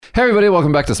Hey everybody,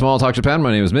 welcome back to Small Talk Japan.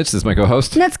 My name is Mitch. This is my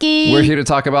co-host. Natsuki. We're here to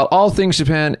talk about all things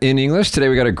Japan in English. Today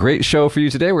we got a great show for you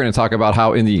today. We're going to talk about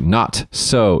how in the not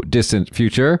so distant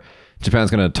future, Japan's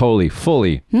going to totally,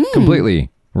 fully,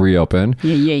 completely reopen.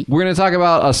 Yay. We're going to talk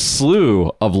about a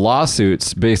slew of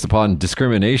lawsuits based upon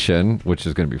discrimination, which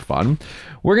is going to be fun.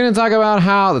 We're going to talk about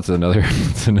how that's another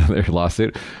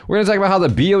lawsuit. We're going to talk about how the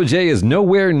BOJ is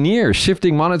nowhere near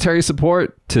shifting monetary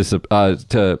support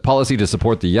to policy to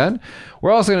support the yen.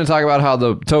 We're also going to talk about how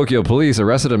the Tokyo police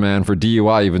arrested a man for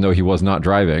DUI even though he was not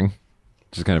driving,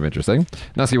 which is kind of interesting.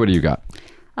 Natsuki, what do you got?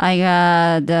 I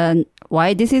got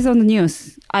why this is on the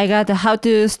news. I got how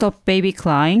to stop baby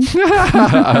crying.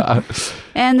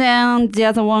 And then the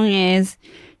other one is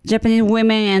Japanese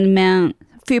women and men,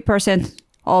 few percent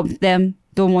of them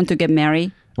don't want to get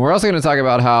married. We're also going to talk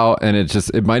about how, and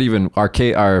it might even,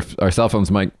 our cell phones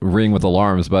might ring with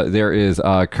alarms, but there is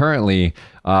currently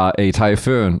a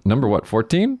typhoon, number what,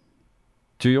 14?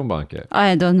 Juyonbanke.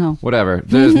 I don't know. Whatever.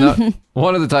 There's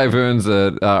one of the typhoons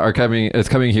that are coming. It's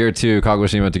coming here to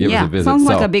Kagoshima to give us a visit. Sounds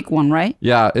like a big one, right?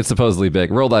 Yeah, it's supposedly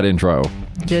big. Roll that intro.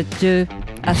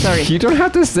 Sorry. You don't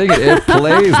have to sing it. It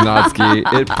plays,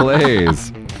 Natsuki. It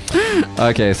plays.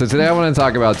 Okay, so today I want to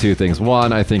talk about two things.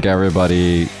 One, I think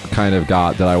everybody kind of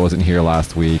got that I wasn't here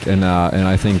last week, and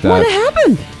I think that What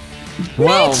happened?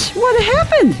 well, Mitch, what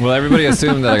happened? well, everybody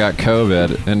assumed that I got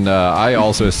COVID, and I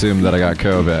also assumed that I got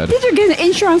COVID. Did you get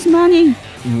insurance money?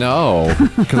 No,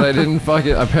 because I didn't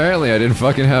fucking have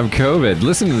COVID.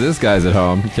 Listen to this, guys at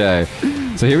home. Okay,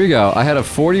 so here we go. I had a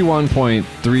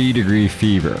 41.3 degree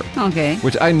fever. Okay.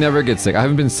 Which I never get sick. I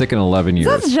haven't been sick in 11 years.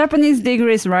 That's Japanese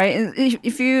degrees, right?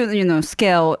 If you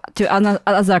scale to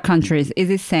other countries, is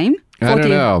it same? I don't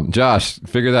know. Josh,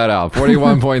 figure that out.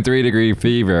 41.3 degree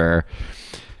fever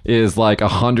is like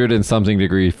 100 and something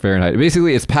degree Fahrenheit.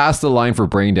 Basically, it's past the line for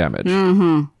brain damage.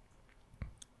 Mm-hmm.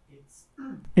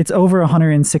 It's over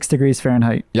 106 degrees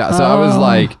Fahrenheit. Yeah, so I was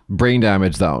like brain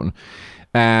damage zone.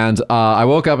 And I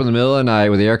woke up in the middle of the night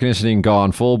with the air conditioning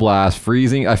gone full blast,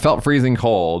 freezing. I felt freezing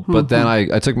cold, but then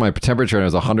I took my temperature and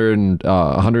it was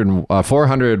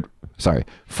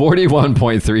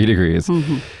 41.3 degrees.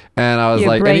 Mm-hmm. And I was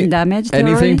like, brain damaged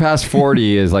anything already? past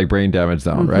 40 is like brain damage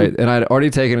zone, right? And I'd already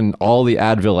taken all the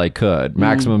Advil I could,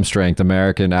 maximum strength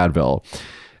American Advil.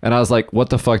 And I was like,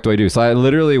 what the fuck do I do? So I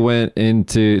literally went in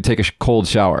to take a cold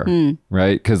shower,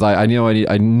 right? Because I knew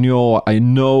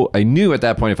at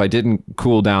that point if I didn't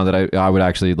cool down that I would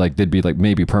actually there'd be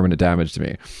maybe permanent damage to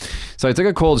me. So I took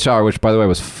a cold shower, which by the way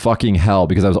was fucking hell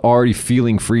because I was already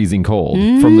feeling freezing cold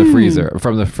from the freezer,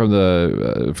 from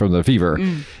the fever.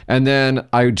 And then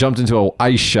I jumped into an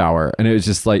ice shower and it was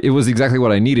just it was exactly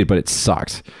what I needed, but it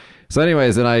sucked. So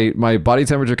anyways, then my body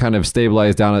temperature kind of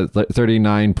stabilized down at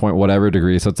 39 point whatever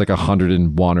degrees. So it's like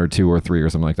 101 or 2 or 3 or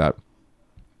something like that.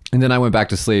 And then I went back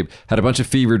to sleep, had a bunch of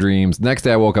fever dreams. Next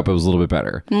day I woke up, it was a little bit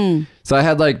better. So I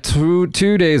had like two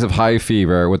days of high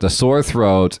fever with a sore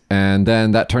throat. And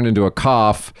then that turned into a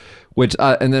cough, which,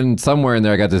 and then somewhere in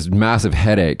there I got this massive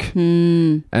headache.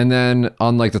 And then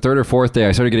on like the third or fourth day,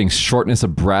 I started getting shortness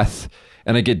of breath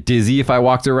and I get dizzy if I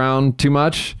walked around too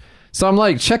much. So I'm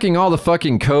like checking all the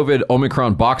fucking COVID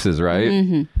Omicron boxes,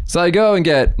 right? So I go and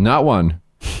get not 1,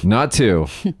 not 2,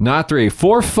 not 3,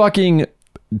 4 fucking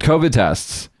COVID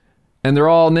tests. And they're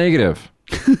all negative.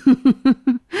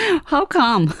 How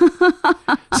come?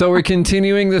 So we're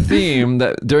continuing the theme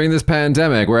that during this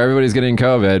pandemic where everybody's getting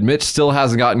COVID, Mitch still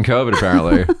hasn't gotten COVID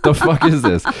apparently. The fuck is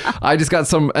this? I just got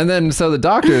some, and then so the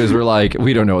doctors were like,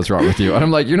 we don't know what's wrong with you. And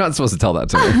I'm like, you're not supposed to tell that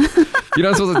to me. You're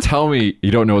not supposed to tell me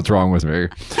you don't know what's wrong with me.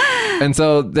 And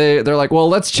so they're like, well,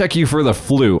 let's check you for the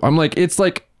flu. I'm like, it's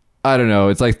like, I don't know,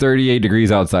 it's like 38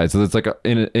 degrees outside. So it's like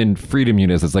in freedom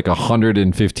units, it's like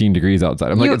 115 degrees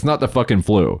outside. I'm like, it's not the fucking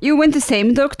flu. You went to the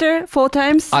same doctor 4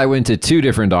 times? I went to 2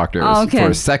 different doctors for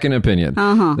a second opinion.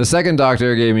 The second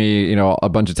doctor gave me, a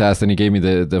bunch of tests and he gave me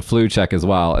the flu check as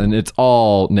well. And it's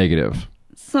all negative.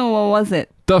 So what was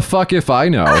it? The fuck if I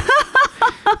know.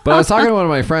 But I was talking to one of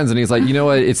my friends and he's like, you know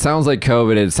what? It sounds like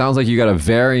COVID. It sounds like you got a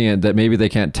variant that maybe they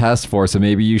can't test for. So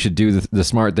maybe you should do the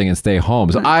smart thing and stay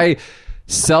home. So I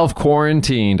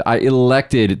self-quarantined. I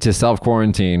elected to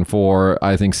self-quarantine for,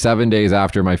 I think, 7 days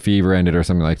after my fever ended or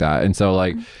something like that. And so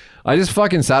I just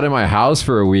fucking sat in my house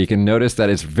for a week and noticed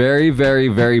that it's very, very,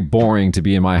 very boring to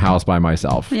be in my house by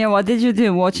myself. Yeah, what did you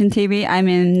do? Watching TV? I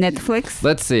mean, Netflix?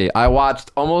 Let's see. I watched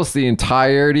almost the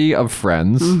entirety of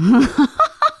Friends.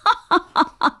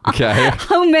 Okay.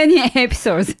 How many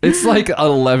episodes? It's like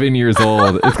 11 years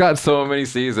old. It's got so many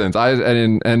seasons.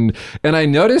 And I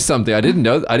noticed something. I didn't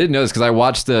know this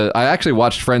because I actually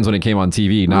watched Friends when it came on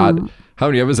TV, not How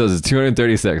many episodes is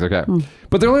 236? Okay.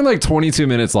 But they're only like 22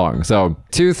 minutes long. So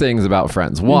two things about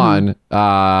Friends. One,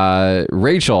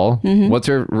 Rachel, what's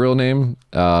her real name?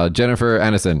 Jennifer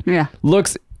Aniston. Yeah.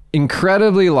 Looks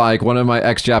incredibly like one of my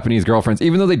ex-Japanese girlfriends,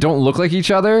 even though they don't look like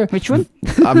each other. Which one?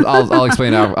 I'll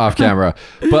explain off camera.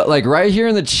 But like right here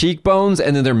in the cheekbones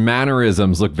and then their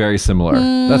mannerisms look very similar.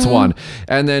 That's one.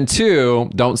 And then two,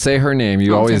 don't say her name.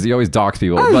 You always dox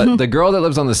people. But the girl that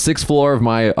lives on the 6th floor of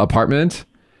my apartment,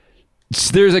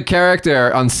 there's a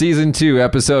character on season 2,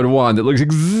 episode 1 that looks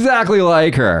exactly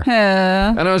like her. Yeah.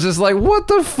 And I was just like, what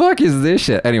the fuck is this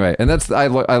shit? Anyway, and that's I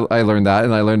learned that,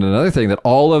 and I learned another thing, that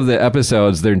all of the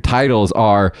episodes, their titles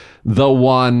are The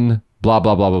One blah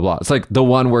blah blah blah blah. It's like The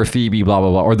One Where Phoebe blah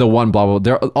blah blah, or The One blah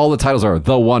blah. All the titles are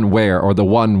The One Where, or The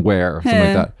One Where, something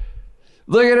like that.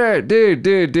 Look at her, dude.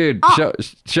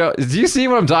 Show. Do you see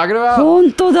what I'm talking about?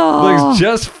 本当だ。 Looks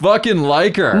just fucking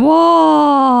like her.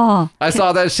 わあ。 I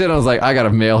saw that shit and I was like, I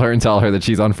gotta mail her and tell her that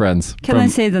she's on Friends. Can I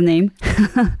say the name?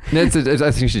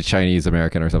 I think she's Chinese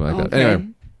American or something like that. Okay. Anyway,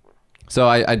 so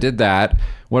I did that.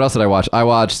 What else did I watch? I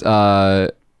watched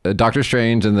Doctor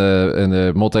Strange in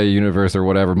the multi-universe or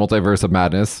whatever, multiverse of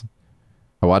madness.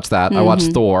 I watched that. I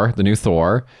watched Thor, the new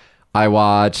Thor. I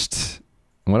watched...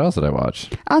 What else did I watch?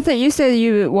 I thought you said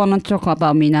you want to talk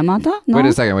about Minamata? No? Wait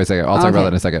a second. I'll talk about that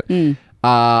in a second.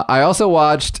 I also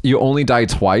watched You Only Die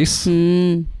Twice,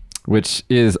 which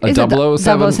is a It's a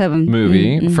 007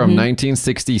 movie from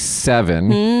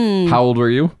 1967. How old were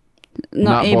you?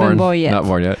 Not even born yet. Not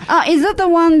born yet. Is that the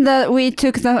one that we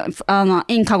took in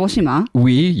Kagoshima?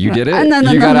 You did it? No,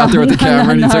 you got out there with the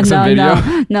camera and you took some video?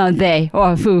 No, they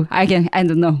or who? I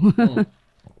don't know.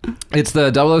 It's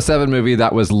the 007 movie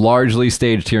that was largely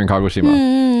staged here in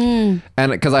Kagoshima.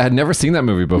 And because I had never seen that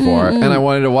movie before and I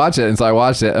wanted to watch it. And so I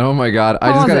watched it and oh my God.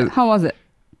 How was it?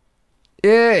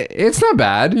 It's not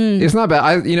bad. It's not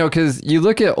bad. Because you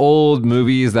look at old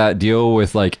movies that deal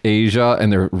with like Asia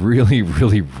and they're really,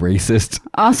 really racist.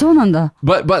 そうなんだ.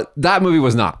 But that movie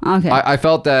was not. Okay. I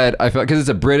felt because it's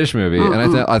a British movie and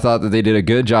I thought that they did a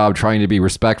good job trying to be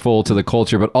respectful to the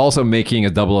culture, but also making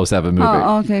a 007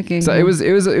 movie. Okay. So it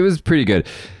was pretty good.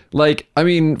 Like, I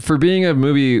mean, for being a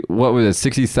movie, what was it,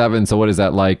 67? So what is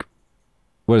that, like,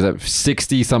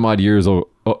 60 some odd years old,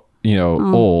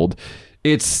 old.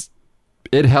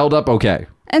 It held up okay.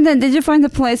 And then did you find the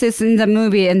places in the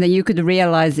movie and then you could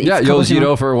realize it's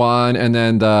Yojiro for one, and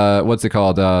then the, what's it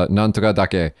called? Nantoka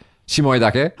Dake. Shimoi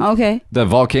Dake. Okay. The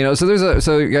volcano. So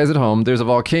so you guys at home, there's a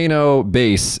volcano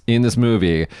base in this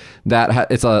movie that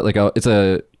it's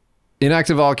a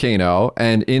inactive volcano,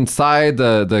 and inside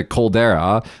the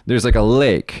caldera, there's like a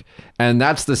lake, and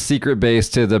that's the secret base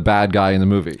to the bad guy in the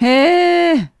movie.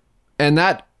 Hey. And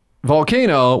that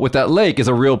volcano with that lake is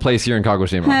a real place here in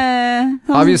Kagoshima.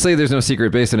 Obviously, there's no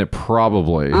secret base in it,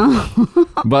 probably.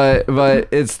 but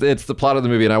it's the plot of the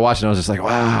movie, and I watched it and I was just like,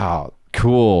 wow,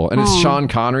 cool. And it's Sean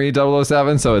Connery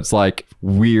 007, so it's like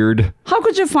weird. How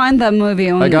could you find that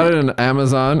movie? I got it on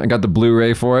Amazon. I got the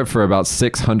Blu-ray for it for about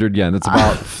 600 yen. That's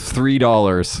about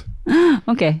 $3.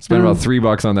 Okay. Spent about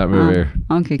 $3 on that movie.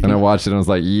 Okay. And I watched it and I was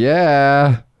like,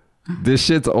 yeah, this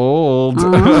shit's old.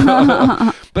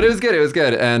 But it was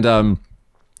good. And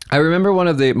I remember one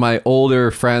of my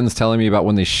older friends telling me about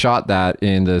when they shot that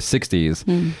in the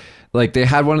 60s. Like they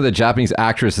had one of the Japanese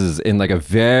actresses in like a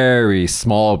very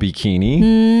small bikini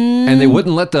and they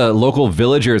wouldn't let the local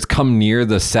villagers come near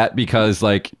the set because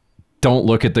like, don't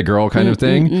look at the girl kind of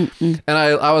thing. And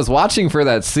I was watching for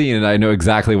that scene and I know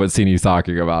exactly what scene he's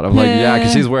talking about. I'm like, yeah,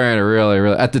 because she's wearing a really,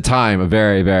 really, at the time, a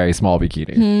very, very small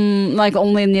bikini. Like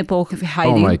only nipple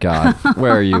hiding. Oh my God.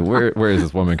 Where are you? Where is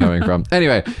this woman coming from?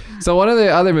 Anyway, so one of the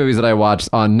other movies that I watched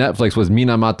on Netflix was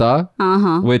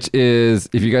Minamata, which is,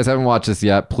 if you guys haven't watched this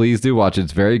yet, please do watch it.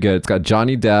 It's very good. It's got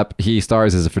Johnny Depp. He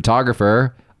stars as a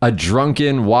photographer, a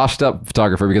drunken, washed up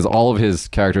photographer, because all of his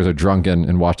characters are drunken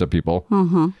and washed up people.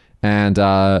 And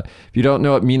if you don't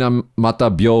know what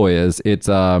Minamata Byo is, it's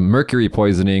mercury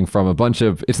poisoning from a bunch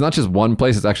of, it's not just one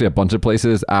place, it's actually a bunch of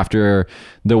places after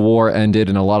the war ended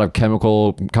and a lot of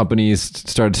chemical companies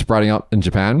started sprouting up in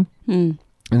Japan. And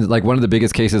like one of the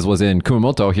biggest cases was in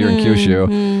Kumamoto here in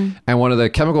Kyushu. And one of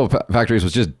the chemical factories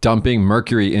was just dumping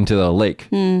mercury into the lake.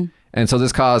 And so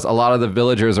this caused a lot of the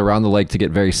villagers around the lake to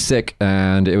get very sick,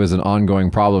 and it was an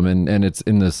ongoing problem. And it's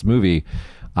in this movie.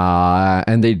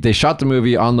 And they shot the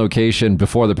movie on location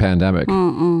before the pandemic.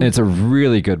 And it's a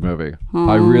really good movie.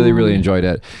 I really, really enjoyed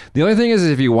it. The only thing is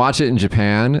if you watch it in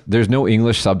Japan, there's no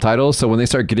English subtitles. So when they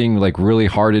start getting like really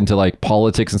hard into like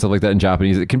politics and stuff like that in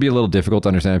Japanese, it can be a little difficult to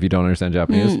understand if you don't understand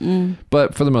Japanese.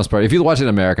 But for the most part, if you watch it in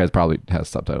America, it probably has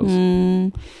subtitles.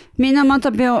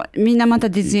 Minamata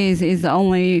disease is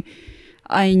only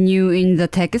I knew in the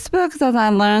textbook that I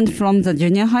learned from the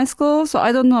junior high school. So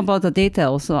I don't know about the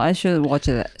details. So I should watch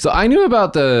it. So I knew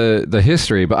about the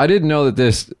history, but I didn't know that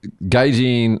this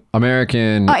Gaijin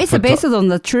American... It's based on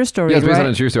the true story, Yeah, it's based right?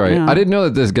 on a true story. Yeah. I didn't know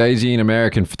that this Gaijin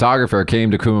American photographer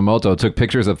came to Kumamoto, took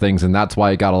pictures of things, and that's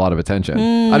why it got a lot of attention.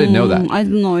 I didn't know that. I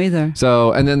don't know either.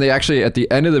 So, and then they actually, at the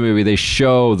end of the movie, they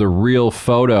show the real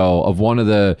photo of one of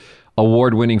the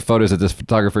award-winning photos that this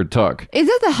photographer took. Is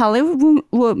it a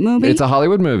Hollywood movie? It's a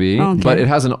Hollywood movie, Okay. but it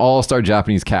has an all-star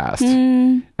Japanese cast.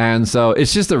 And so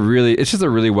it's just a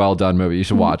really well-done movie. You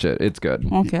should watch it. It's good.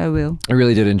 Okay, I will. I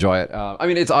really did enjoy it. I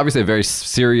mean, it's obviously a very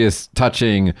serious,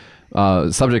 touching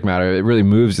subject matter. It really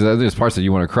moves. There's parts that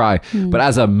you want to cry. But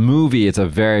as a movie, it's a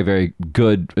very, very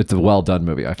good, it's a well-done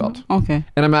movie, I felt. Okay.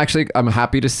 And I'm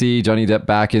happy to see Johnny Depp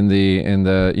back in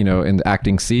the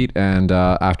acting seat, and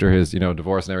after his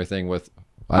divorce and everything with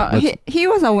He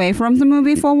was away from the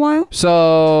movie for a while.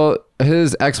 so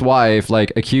his ex-wife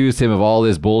accused him of all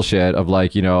this bullshit of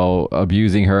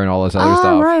abusing her and all this other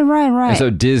stuff. Right. And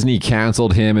so Disney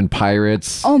canceled him and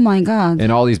Pirates. Oh my God.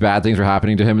 And all these bad things were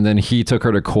happening to him, and then he took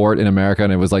her to court in America,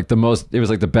 and it was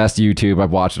the best YouTube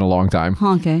I've watched in a long time.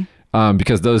 Okay.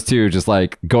 Because those two just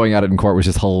going at it in court was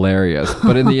just hilarious.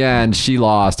 But in the end, she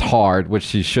lost hard, which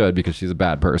she should because she's a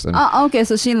bad person. Okay,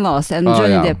 so she lost and Johnny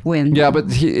yeah. Depp win. Yeah, but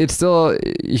it still,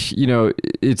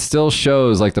 it still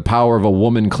shows the power of a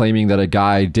woman claiming that a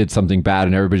guy did something bad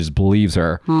and everybody just believes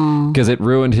her, because it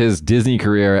ruined his Disney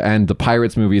career, and the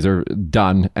Pirates movies are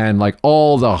done, and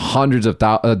all the hundreds of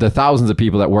the thousands of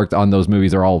people that worked on those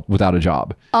movies are all without a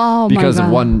job. Oh my because God.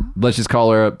 of one, let's just call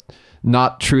her a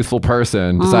not truthful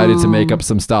person, decided to make up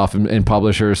some stuff and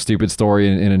publish her stupid story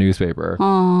in a newspaper.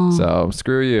 So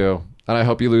screw you. And I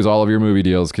hope you lose all of your movie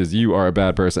deals because you are a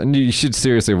bad person. And you should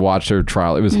seriously watch her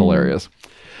trial. It was hilarious.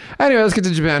 Anyway, let's get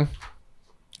to Japan.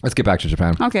 Let's get back to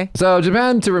Japan. Okay. So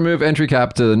Japan to remove entry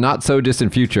cap to the not so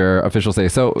distant future, officials say.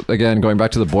 So again, going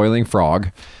back to the boiling frog.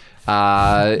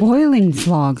 Boiling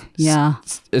frog. Yeah.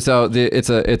 So it's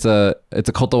a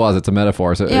kotowaza, it's a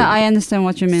metaphor. So Yeah, I understand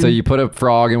what you mean. So you put a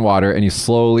frog in water and you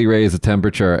slowly raise the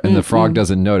temperature, and the frog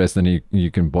doesn't notice, then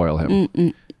you can boil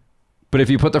him. But if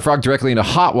you put the frog directly into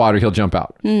hot water, he'll jump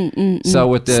out. So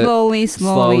with the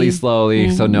slowly.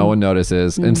 so no one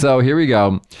notices. And so here we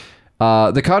go.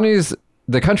 The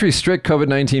country's strict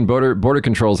COVID-19 border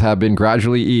controls have been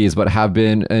gradually eased, but have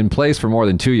been in place for more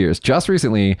than 2 years. Just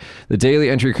recently, the daily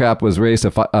entry cap was raised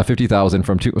to 50,000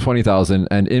 from 20,000,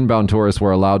 and inbound tourists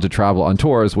were allowed to travel on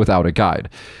tours without a guide.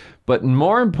 But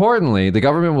more importantly, the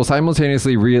government will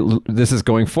simultaneously, this is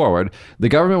going forward, the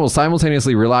government will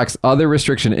simultaneously relax other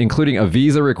restrictions, including a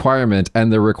visa requirement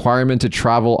and the requirement to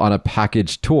travel on a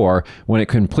package tour when it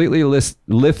completely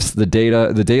lifts the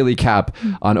daily cap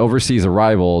on overseas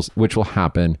arrivals, which will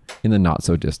happen in the not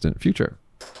so distant future.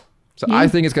 So I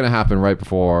think it's going to happen right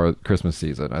before Christmas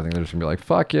season. I think they're just going to be like,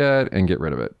 fuck it, and get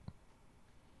rid of it.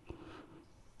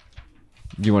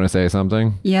 Do you want to say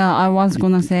something? Yeah, I was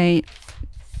gonna say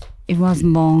it was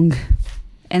long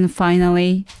and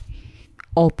finally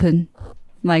open,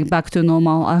 back to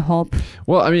normal, I hope.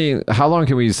 Well, I mean, how long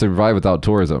can we survive without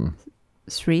tourism?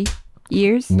 3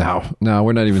 years? No,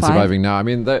 we're not even 5? surviving now. I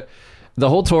mean, the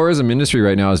whole tourism industry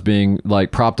right now is being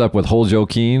propped up with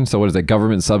Hojokin. So what is it?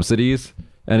 Government subsidies.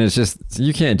 And it's just,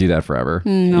 you can't do that forever,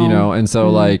 No. And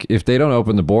so if they don't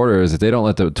open the borders, if they don't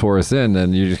let the tourists in,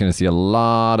 then you're just going to see a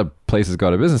lot of places go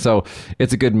out of business. So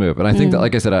it's a good move. And I think that,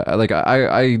 like I said,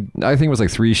 I think it was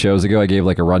 3 shows ago, I gave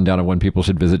a rundown of when people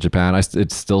should visit Japan.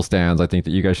 It still stands. I think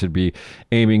that you guys should be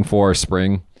aiming for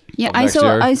spring. Yeah, of next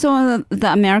year. I saw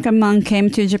the American man came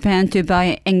to Japan to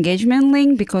buy engagement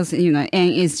ring because yen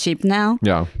is cheap now.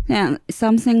 Yeah. And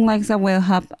something like that will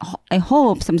happen. I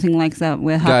hope something like that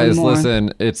will happen Guys, more.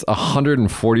 listen, it's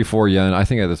 144 yen. I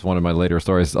think that's one of my later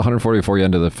stories. It's 144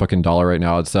 yen to the fucking dollar right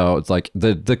now. So it's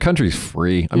the country's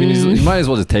free. I mean, you might as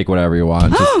well just take whatever you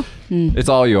want. It's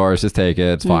all yours. Just take it.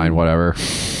 It's fine. Whatever.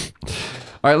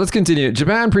 All right, let's continue.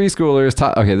 Japan preschoolers.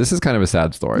 Okay, this is kind of a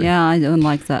sad story. Yeah, I don't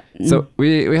like that. So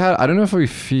we had, I don't know if we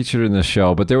featured in the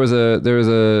show, but there was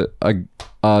a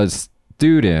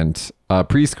student, a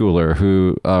preschooler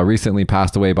who recently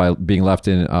passed away by being left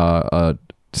in a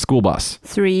school bus.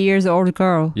 3 years old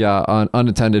girl. Yeah,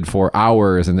 unattended for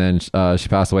hours, and then she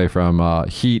passed away from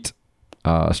heat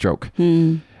stroke.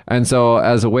 And so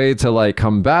as a way to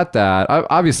combat that,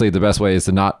 obviously the best way is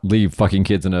to not leave fucking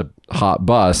kids in a hot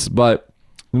bus, but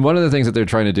one of the things that they're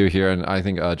trying to do here, and I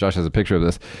think Josh has a picture of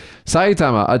this,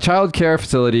 Saitama, a child care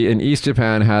facility in East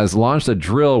Japan, has launched a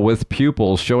drill with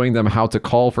pupils showing them how to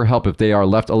call for help if they are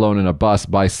left alone in a bus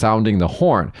by sounding the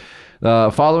horn.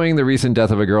 Following the recent death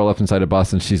of a girl left inside a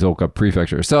bus in Shizuoka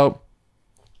Prefecture. So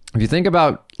if you think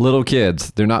about little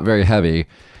kids, they're not very heavy.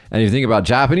 And if you think about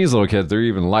Japanese little kids, they're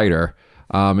even lighter.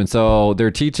 And so they're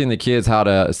teaching the kids how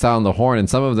to sound the horn, and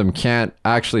some of them can't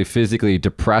actually physically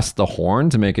depress the horn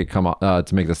to make it come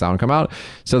to make the sound come out.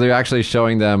 So they're actually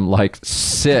showing them like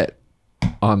sit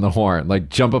on the horn, like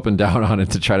jump up and down on it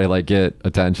to try to like get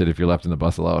attention if you're left in the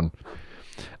bus alone.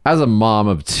 As a mom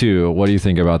of two, what do you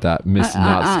think about that, Miss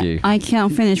Natsuki? I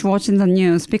can't finish watching the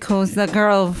news because the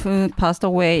girl who passed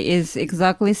away is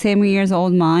exactly same years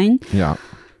old mine. Yeah.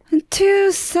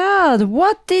 Too sad.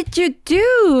 What did you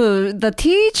do? The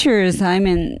teachers, I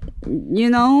mean,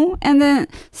 and then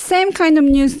same kind of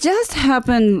news just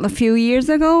happened a few years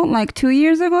ago, like 2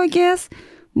 years ago, I guess.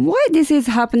 Why this is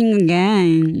happening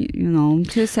again?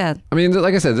 Too sad. I mean,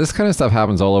 like I said, this kind of stuff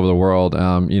happens all over the world.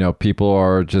 People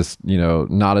are just,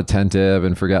 not attentive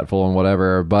and forgetful and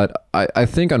whatever. But I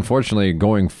think, unfortunately,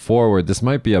 going forward, this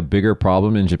might be a bigger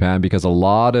problem in Japan because a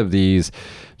lot of these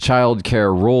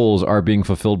childcare roles are being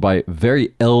fulfilled by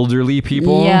very elderly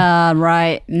people. Yeah,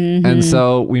 right. Mm-hmm. And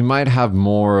so we might have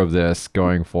more of this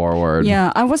going forward.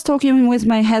 Yeah, I was talking with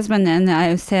my husband and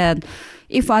I said,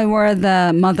 if I were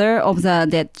the mother of the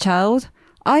dead child,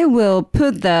 I will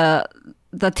put the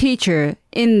teacher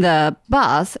in the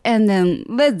bus and then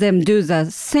let them do the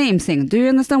same thing. Do you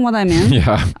understand what I mean?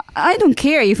 Yeah. I don't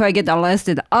care if I get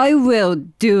arrested. I will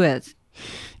do it.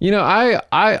 I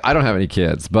don't have any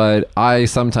kids, but I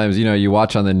sometimes, you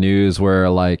watch on the news where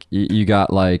like you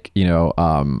got like,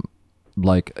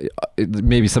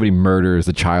 maybe somebody murders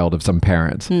a child of some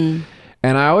parent.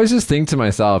 And I always just think to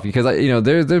myself, because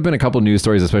there've been a couple news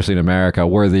stories, especially in America,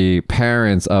 where the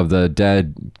parents of the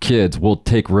dead kids will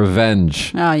take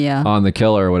revenge on the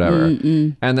killer or whatever.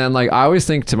 And then like I always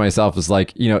think to myself, is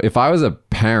like, if I was a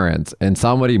parent and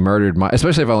somebody murdered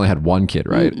especially if I only had one kid,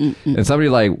 right? And somebody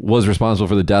like was responsible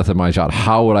for the death of my child,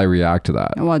 how would I react to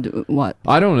that? What?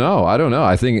 I don't know.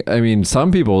 I mean,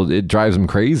 some people, it drives them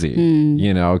crazy,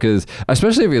 because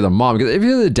especially if you're the mom, because if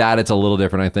you're the dad, it's a little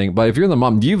different, I think. But if you're the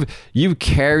mom, you've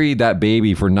carried that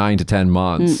baby for 9 to 10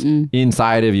 months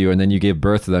inside of you, and then you give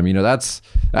birth to them. That's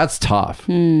tough. So,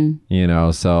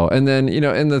 and then,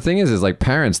 and the thing is like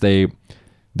parents, they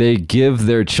give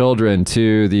their children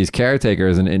to these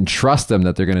caretakers and trust them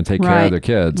that they're going to take care of their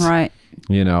kids. Right.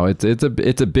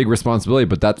 It's a big responsibility,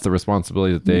 but that's the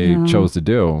responsibility that they chose to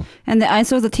do. And I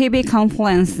saw the TV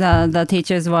conference the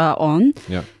teachers were on.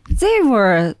 Yeah. They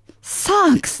were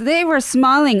sucks. They were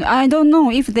smiling. I don't know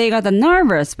if they got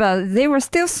nervous, but they were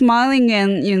still smiling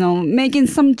and, making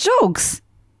some jokes.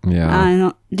 Yeah. I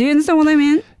know. Do you understand what I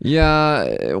mean?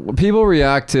 Yeah. People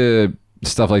react to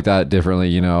stuff like that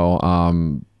differently,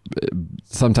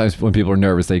 sometimes when people are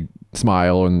nervous, they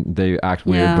smile and they act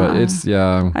weird, but it's,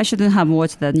 I shouldn't have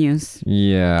watched that news.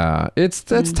 Yeah. It's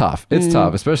tough. It's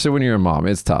tough, especially when you're a mom.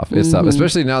 It's tough. It's tough,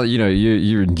 especially now that,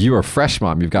 you're a fresh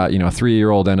mom. You've got, a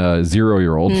 3-year-old and a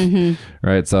 0-year-old,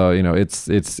 right? So,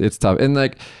 it's tough. And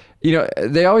like,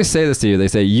 they always say this to you. They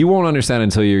say, you won't understand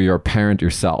until you're a parent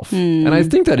yourself. And I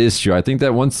think that is true. I think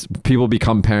that once people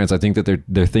become parents, I think that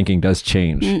their thinking does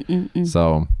change.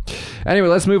 So anyway,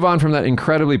 let's move on from that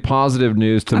incredibly positive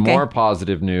news to more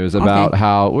positive news about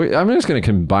how, I'm just going to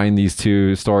combine these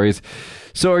two stories.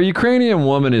 So a Ukrainian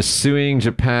woman is suing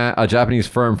a Japanese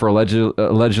firm for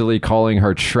allegedly calling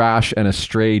her trash and a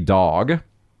stray dog.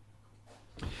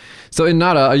 So in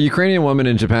Nara, a Ukrainian woman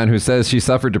in Japan who says she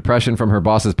suffered depression from her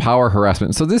boss's power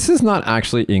harassment. So this is not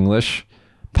actually English.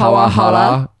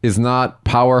 Pawahara is not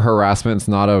power harassment. It's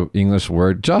not an English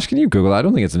word. Josh, can you Google that? I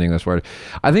don't think it's an English word.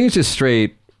 I think it's just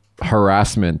straight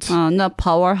harassment. Not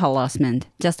power harassment,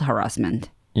 just harassment.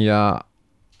 Yeah.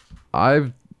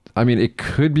 I mean, it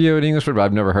could be an English word, but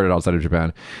I've never heard it outside of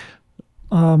Japan.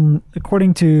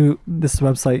 According to this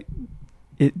website,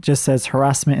 it just says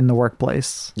harassment in the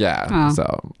workplace. Yeah.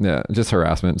 So, yeah, just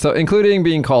harassment. So, including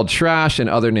being called trash and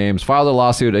other names, filed a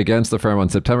lawsuit against the firm on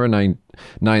September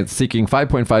 9th, seeking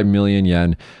 5.5 million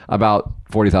yen, about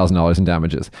 $40,000 in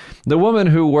damages. The woman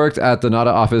who worked at the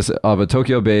Nara office of a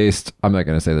Tokyo-based, I'm not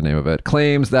going to say the name of it,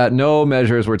 claims that no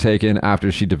measures were taken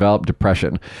after she developed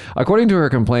depression. According to her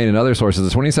complaint and other sources,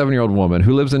 a 27-year-old woman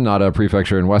who lives in Nara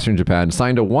Prefecture in Western Japan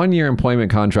signed a 1-year employment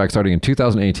contract starting in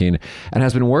 2018 and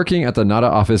has been working at the Nara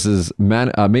office's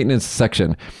maintenance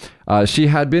section. She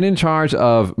had been in charge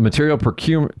of material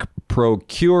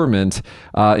procurement,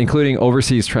 including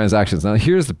overseas transactions. Now,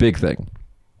 here's the big thing.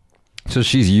 So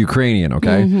she's Ukrainian,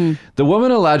 okay? The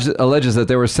woman alleges that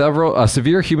there were several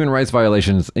severe human rights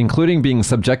violations, including being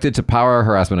subjected to power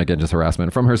harassment, again, just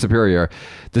harassment, from her superior,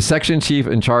 the section chief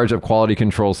in charge of quality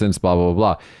control since blah, blah, blah,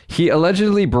 blah. He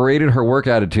allegedly berated her work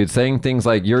attitude, saying things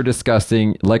like, "You're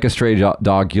disgusting, like a stray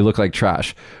dog, you look like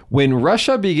trash." When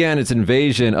Russia began its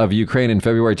invasion of Ukraine in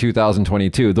February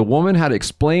 2022, the woman had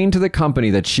explained to the company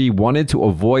that she wanted to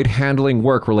avoid handling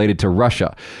work related to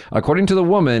Russia. According to the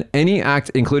woman, any act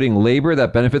including labor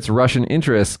that benefits Russian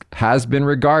interests has been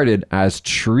regarded as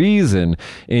treason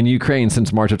in Ukraine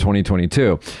since March of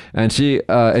 2022, and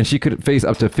she could face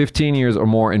up to 15 years or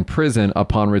more in prison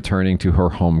upon returning to her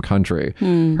home country.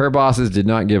 Her bosses did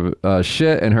not give a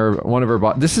shit, and one of her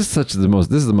this is the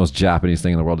most Japanese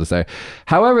thing in the world to say.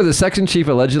 However, the section chief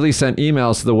allegedly sent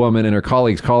emails to the woman and her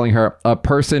colleagues calling her a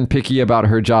person picky about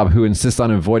her job who insists on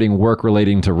avoiding work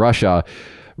relating to Russia.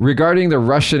 Regarding the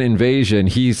Russian invasion,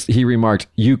 he remarked,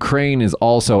 "Ukraine is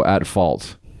also at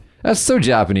fault." That's so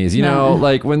Japanese, you know,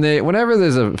 like whenever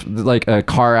there's a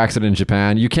car accident in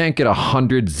Japan, you can't get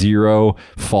 100-0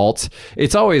 fault.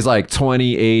 It's always like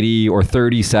 20-80 or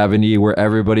 30-70 where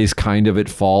everybody's kind of at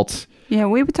fault. Yeah,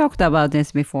 we've talked about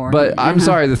this before. But I'm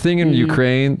sorry, the thing in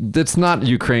Ukraine, it's not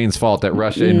Ukraine's fault that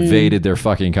Russia invaded their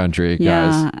fucking country,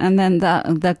 guys. Yeah, and then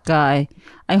that guy,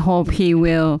 I hope he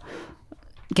will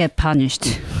get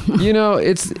punished. You know,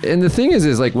 and the thing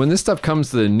is like when this stuff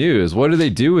comes to the news, what do they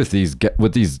do with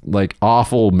these like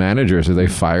awful managers? Do they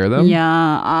fire them?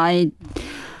 Yeah,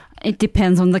 it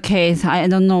depends on the case. I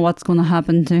don't know what's going to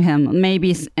happen to him.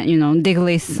 Maybe,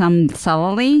 decrease some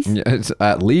salaries. Yeah, it's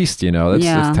at least,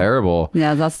 that's terrible.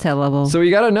 Yeah, that's terrible. So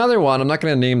we got another one. I'm not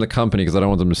going to name the company because I don't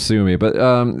want them to sue me. But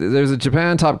there's a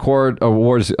Japan top court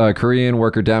awards Korean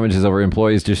worker damages over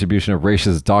employees' distribution of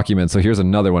racist documents. So here's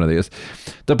another one of these.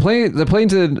 The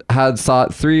plaintiff had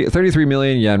sought 33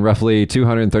 million yen, roughly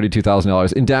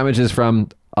 $232,000 in damages from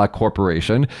a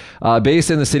corporation based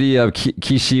in the city of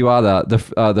Kishiwada,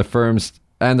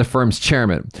 the firm's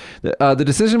chairman. The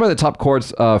decision by the top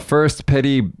court's first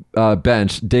petty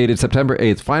bench dated September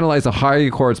 8th finalized the higher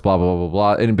court's blah, blah, blah,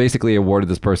 blah, and basically awarded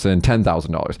this person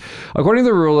 $10,000. According to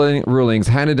the rulings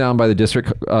handed down by the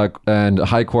district and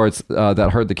high courts that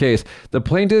heard the case, the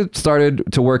plaintiff started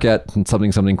to work at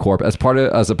something corp as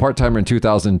a part-timer in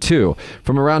 2002.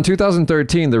 From around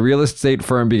 2013, the real estate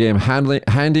firm began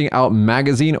handing out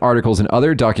magazine articles and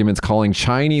other documents calling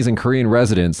Chinese and Korean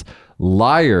residents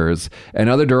liars and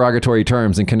other derogatory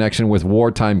terms in connection with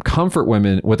wartime comfort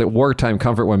women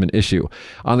issue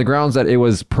on the grounds that it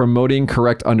was promoting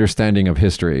correct understanding of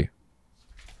history.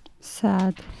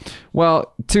 Sad.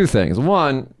 Well, two things.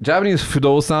 One, Japanese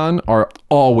fudosan are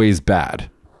always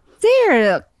bad.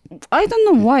 I don't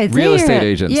know why. Real estate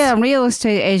agents. Yeah, real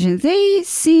estate agents. They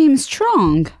seem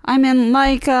strong. I mean,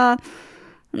 like,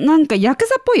 なんかヤク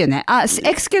ザっぽいよね.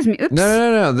 Excuse me. Oops.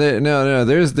 No.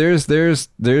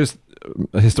 There's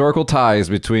historical ties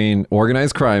between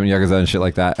organized crime and yakuza and shit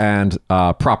like that, and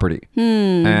property,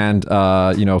 and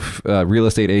real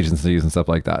estate agencies and stuff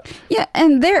like that. Yeah,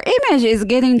 and their image is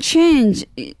getting changed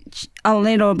a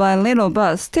little by little,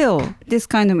 but still, this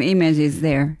kind of image is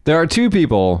there. There are two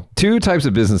types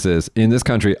of businesses in this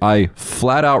country I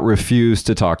flat out refuse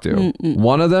to talk to.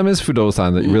 One of them is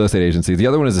Fudosan, the real estate agency. The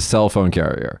other one is a cell phone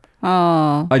carrier.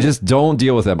 Oh. I just don't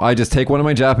deal with them. I just take one of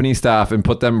my Japanese staff and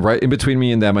put them right in between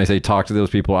me and them. I say, talk to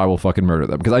those people. I will fucking murder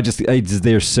them because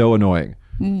they're so annoying.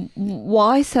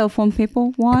 Why cell phone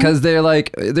people? Why? Because they're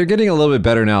getting a little bit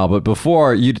better now. But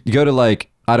before, you go to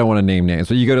I don't want to name names,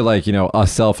 but you go to a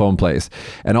cell phone place,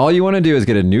 and all you want to do is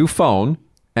get a new phone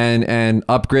and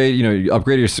upgrade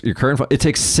your current phone. It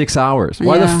takes 6 hours.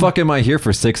 Why the fuck am I here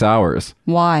for 6 hours?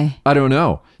 Why? I don't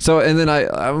know. So, and then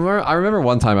I remember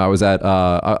one time I was at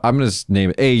I'm gonna just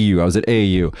name it AU. I was at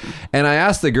AU, and I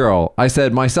asked the girl. I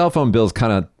said, my cell phone bill's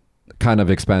kind of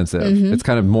expensive. It's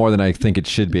kind of more than I think it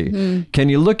should be. Can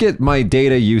you look at my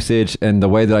data usage and the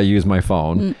way that I use my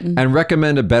phone and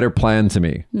recommend a better plan to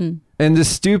me? And this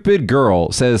stupid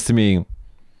girl says to me,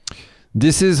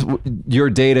 this is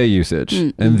your data usage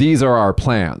and these are our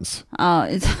plans.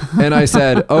 And I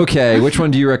said, okay, which one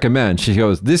do you recommend? She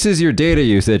goes, this is your data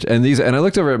usage and these, and I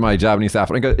looked over at my Japanese staff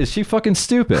and I go, is she fucking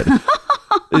stupid?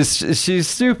 She's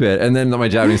stupid. And then my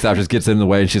Japanese staff just gets in the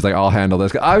way and she's like, I'll handle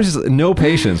this. I was just no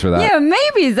patience for that. Yeah,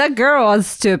 maybe that girl was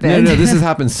stupid. No, this has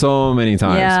happened so many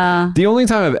times. Yeah. The only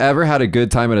time I've ever had a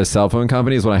good time at a cell phone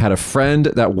company is when I had a friend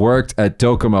that worked at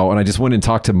Docomo and I just went and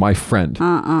talked to my friend.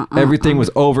 Everything was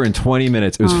over in 20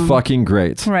 minutes. It was fucking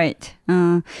great. Right.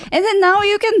 And then now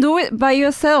you can do it by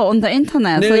yourself on the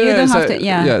internet. So you don't have to.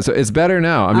 Yeah. Yeah, so it's better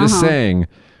now. I'm just saying,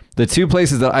 The two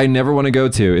places that I never want to go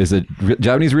to is a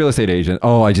Japanese real estate agent.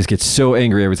 Oh, I just get so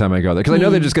angry every time I go there because I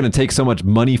know they're just going to take so much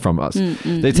money from us.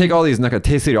 They take all these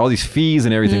all these fees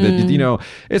and everything. That, you know,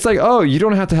 it's like, oh, you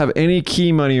don't have to have any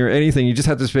key money or anything. You just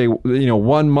have to pay, you know,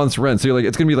 1 month's rent. So you're like,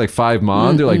 it's going to be like 5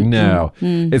 mon. They're like, no,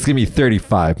 it's going to be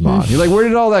 35 mon. You're like, where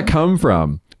did all that come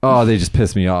from? Oh, they just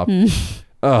piss me off.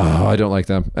 Oh, I don't like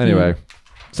them. Anyway.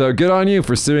 So good on you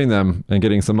for suing them and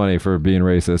getting some money for being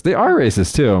racist. They are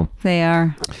racist too. They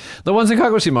are. The ones in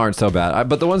Kagoshima aren't so bad,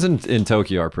 but the ones in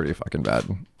Tokyo are pretty fucking bad.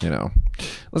 You know.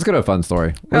 Let's go to a fun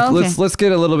story. Let's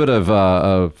get a little bit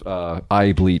of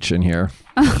eye bleach in here.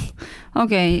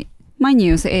 Okay. My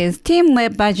news is team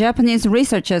led by Japanese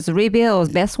researchers reveals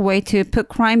best way to put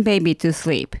crying baby to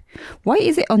sleep. Why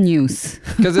is it on news?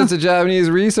 Because it's a Japanese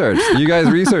research. You guys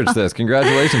researched this.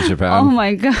 Congratulations, Japan. Oh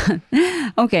my god.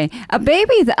 Okay. A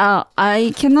baby,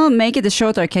 I cannot make it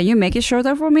shorter. Can you make it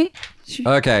shorter for me?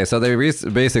 Okay, so they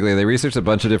researched a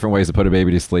bunch of different ways to put a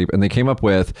baby to sleep, and they came up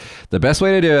with the best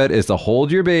way to do it is to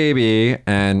hold your baby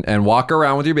and walk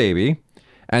around with your baby.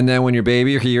 And then when your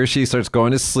baby, he or she starts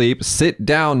going to sleep, sit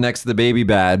down next to the baby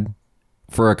bed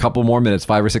for a couple more minutes,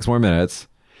 5 or 6 more minutes,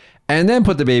 and then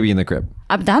put the baby in the crib.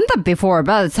 I've done that before,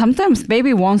 but sometimes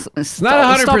baby wants to It's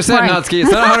not 100%, Natsuki.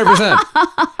 It's not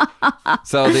 100%.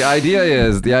 So the idea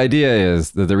is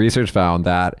that the research found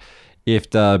that if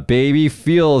the baby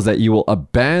feels that you will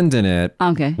abandon it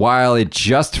while it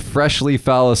just freshly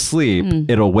fell asleep,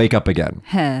 it'll wake up again.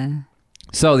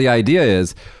 So the idea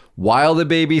is, while the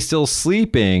baby's still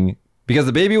sleeping, because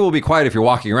the baby will be quiet if you're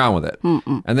walking around with it,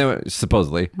 and then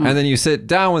supposedly, and then you sit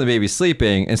down when the baby's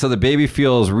sleeping, and so the baby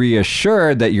feels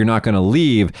reassured that you're not going to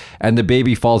leave, and the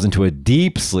baby falls into a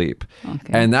deep sleep,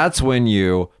 and that's when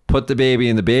you put the baby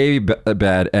in the baby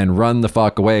bed and run the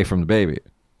fuck away from the baby.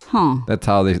 That's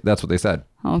what they said.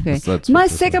 Okay. My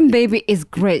second baby is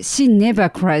great. She never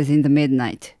cries in the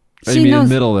midnight. You mean in the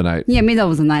middle of the night? Yeah,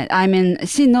 middle of the night. I mean,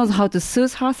 she knows how to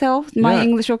soothe herself. My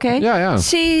English, okay? Yeah.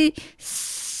 She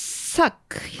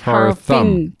suck her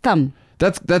thumb.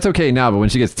 That's okay now, but when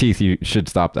she gets teeth, you should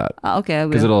stop that. Okay,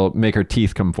 because it'll make her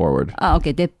teeth come forward.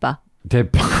 Okay, deppa.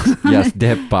 Yes,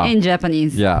 deppa. In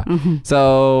Japanese. Yeah.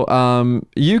 So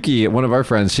Yuki, one of our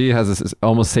friends, she has this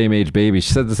almost same age baby.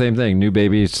 She said the same thing. New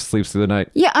baby, she sleeps through the night.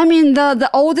 Yeah, I mean the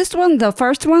oldest one, the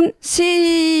first one,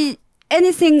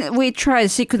 anything we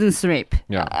tried, she couldn't sleep.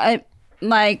 Yeah.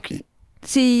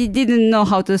 She didn't know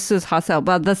how to soothe herself.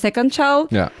 But the second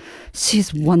child,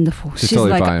 she's wonderful. She's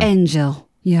totally like fine. an angel.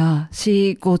 Yeah,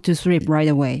 she go to sleep right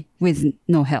away with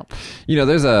no help. You know,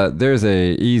 there's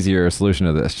a easier solution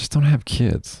to this. Just don't have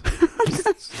kids.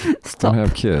 Stop. Don't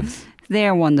have kids. They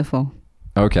are wonderful.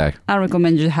 Okay. I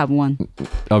recommend you have one.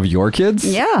 Of your kids?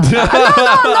 Yeah.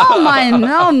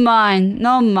 No,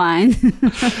 mine.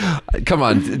 Come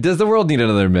on. Does the world need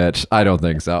another Mitch? I don't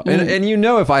think so. And you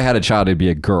know, if I had a child, it'd be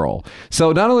a girl.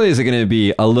 So not only is it going to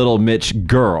be a little Mitch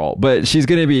girl, but she's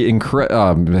going to be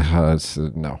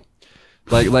no.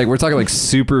 Like we're talking like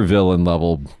super villain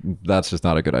level. That's just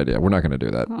not a good idea. We're not going to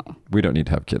do that. We don't need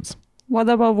to have kids. What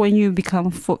about when you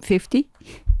become 50?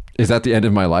 Is that the end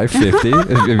of my life? 50?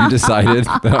 Have you decided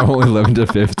that I'm only living to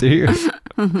 50?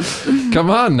 Come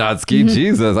on, Natsuki.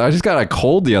 Jesus. I just got a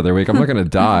cold the other week. I'm not going to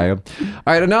die. All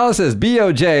right. Analysis.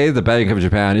 BOJ, the Bank of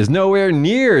Japan, is nowhere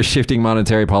near shifting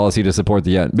monetary policy to support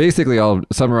the yen. Basically, I'll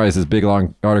summarize this big,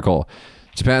 long article.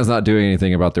 Japan's not doing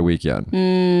anything about their weak yen.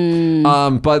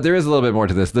 But there is a little bit more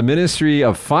to this. The Ministry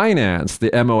of Finance,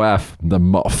 the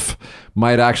MOF,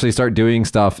 might actually start doing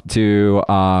stuff to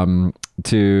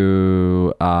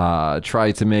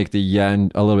try to make the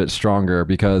yen a little bit stronger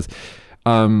because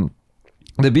the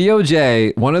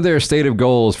BOJ, one of their stated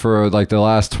goals for like the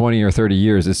last 20 or 30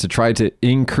 years is to try to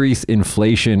increase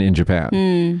inflation in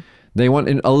Japan. They want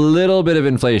a little bit of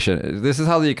inflation. This is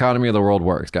how the economy of the world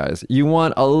works, guys. You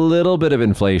want a little bit of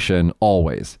inflation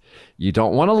always. You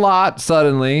don't want a lot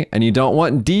suddenly, and you don't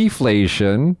want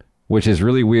deflation, which is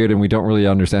really weird, and we don't really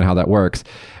understand how that works.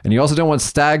 And you also don't want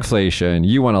stagflation.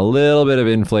 You want a little bit of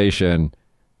inflation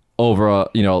over,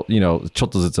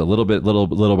 it's a little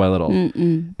by little.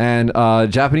 And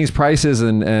Japanese prices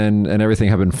and everything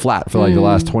have been flat for like the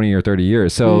last 20 or 30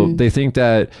 years. So they think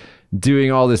that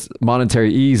doing all this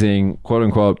monetary easing, quote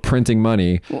unquote, printing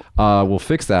money, will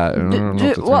fix that.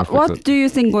 What do you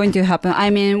think going to happen? I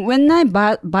mean, when I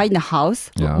buy the house,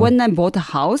 when I bought a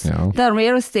house, the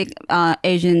real estate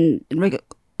agent,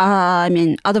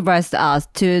 advised us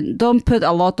to don't put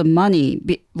a lot of money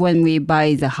when we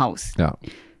buy the house. Yeah.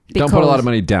 Don't put a lot of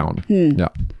money down. Yeah.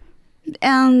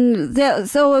 And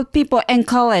so people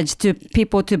encourage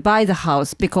people to buy the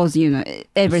house because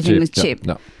everything is cheap.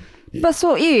 No. But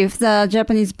so if the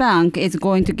Japanese bank is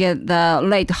going to get the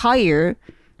rate higher,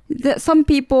 some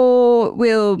people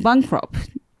will bankrupt.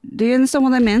 Do you understand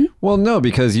what I mean? Well, no,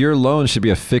 because your loan should be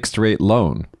a fixed rate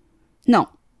loan. No,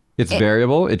 It's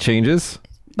variable. It changes.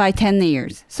 by 10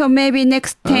 years. So maybe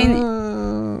next 10...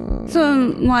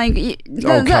 So like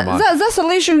come on. the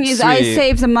solution is I Sweetie.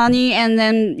 save the money and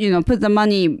then put the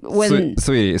money when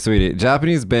Sweetie,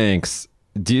 Japanese banks.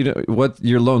 Do you know what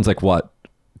your loan's like? What,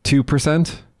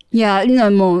 2%?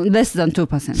 more less than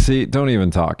 2%. See, don't even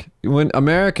talk. When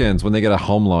Americans, when they get a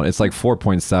home loan, it's like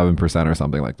 4.7% or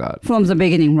something like that From the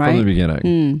beginning, right? from the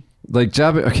beginning. Like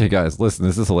okay, guys, listen,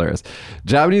 this is hilarious.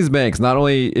 Japanese banks, not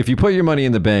only if you put your money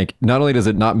in the bank, not only does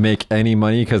it not make any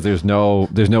money because there's no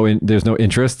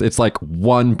interest. It's like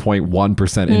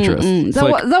 1.1% interest. It's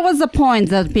like, That was the point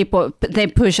that they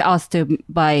push us to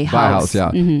buy house.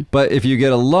 yeah. But if you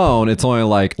get a loan, it's only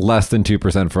like less than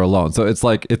 2% for a loan. So it's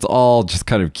like it's all just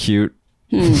kind of cute.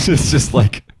 It's just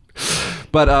like,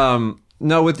 but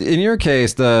no, in your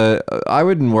case, I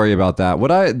wouldn't worry about that.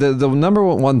 The number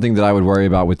one thing that I would worry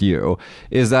about with you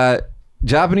is that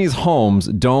Japanese homes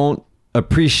don't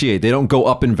appreciate. They don't go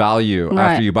up in value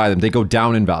after you buy them. They go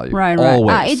down in value. Right.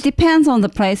 Always. It depends on the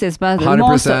places, but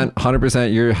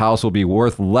 100%, your house will be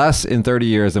worth less in 30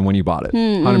 years than when you bought it.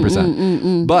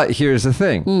 100%. But here's the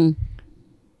thing.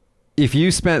 If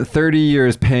you spent 30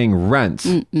 years paying rent,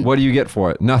 what do you get for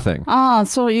it? Nothing.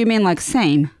 So you mean like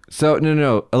same? So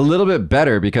no, a little bit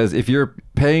better, because if you're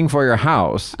paying for your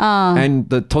house and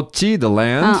the tochi, the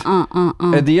land,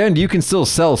 at the end you can still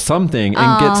sell something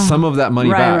and get some of that money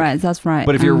back. Right, that's right.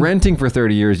 But if you're renting for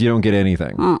 30 years, you don't get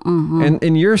anything. And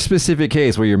in your specific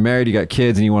case where you're married, you got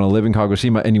kids, and you want to live in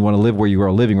Kagoshima and you want to live where you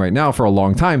are living right now for a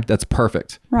long time, that's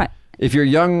perfect. Right. If you're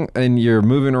young and you're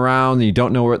moving around and you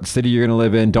don't know what city you're going to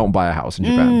live in, don't buy a house in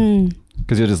Japan,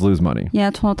 because you'll just lose money. Yeah,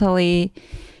 totally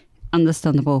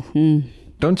understandable.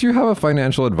 Don't you have a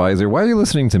financial advisor? Why are you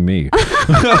listening to me?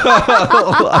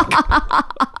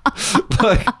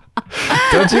 like,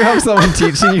 don't you have someone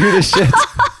teaching you this shit?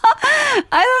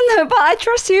 I don't know, but I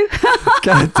trust you.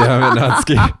 God damn it,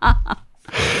 Natsuki.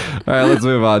 All right, let's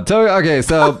move on. Okay,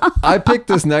 so I picked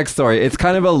this next story. It's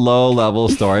kind of a low-level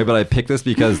story, but I picked this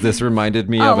because this reminded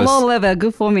me of low level,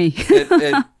 good for me.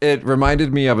 it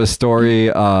reminded me of a story,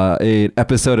 an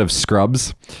episode of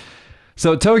Scrubs.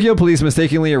 So Tokyo police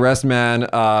mistakenly arrest man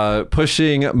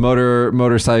pushing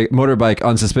motorbike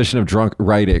on suspicion of drunk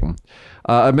riding.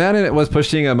 A man was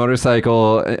pushing a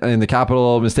motorcycle in the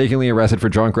capital, mistakenly arrested for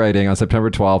drunk riding on September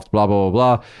 12th, blah, blah,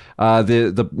 blah, blah.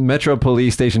 The Metro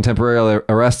Police Station temporarily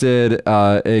arrested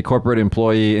a corporate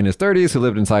employee in his 30s who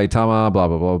lived in Saitama, blah,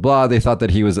 blah, blah, blah. They thought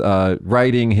that he was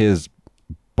riding his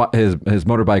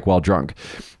motorbike while drunk.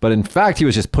 But in fact, he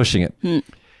was just pushing it.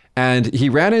 And he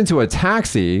ran into a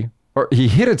taxi, or he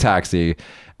hit a taxi.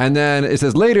 And then it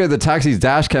says later, the taxi's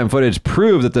dash cam footage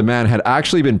proved that the man had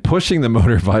actually been pushing the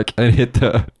motorbike and hit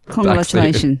the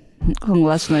Congratulations.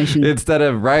 instead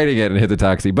of riding it and hit the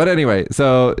taxi. But anyway,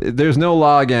 so there's no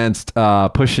law against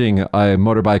pushing a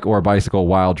motorbike or a bicycle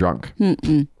while drunk.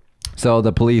 So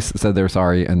the police said they're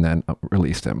sorry and then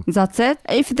released him. That's it?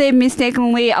 If they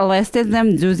mistakenly arrested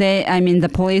them,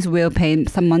 the police will pay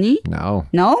some money? No.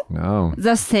 No? No.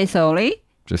 Just say sorry?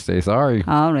 Just say sorry.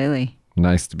 Oh, really?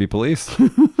 Nice to be police.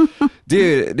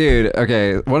 Dude,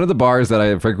 okay. One of the bars that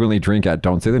I frequently drink at,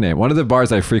 don't say the name. One of the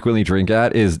bars I frequently drink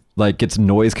at is like gets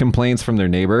noise complaints from their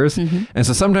neighbors. And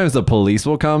so sometimes the police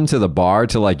will come to the bar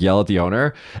to like yell at the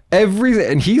owner.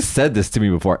 And he said this to me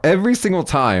before. Every single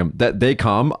time that they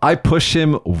come, I push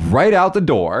him right out the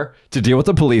door to deal with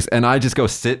the police. And I just go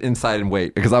sit inside and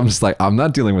wait, because I'm just like, I'm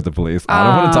not dealing with the police. I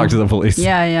don't want to talk to the police.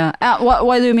 Yeah.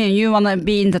 What do you mean? You want to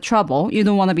be in the trouble? You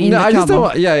don't want to be in the trouble? No, I just don't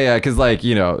want, yeah. Because like,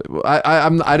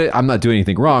 I'm not doing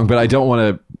anything wrong, but I don't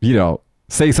want to,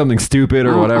 say something stupid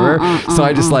or whatever. So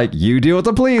I just like, you deal with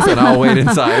the police and I'll wait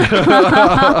inside.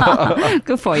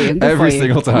 Good for you. Every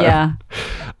single time. Yeah.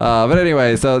 But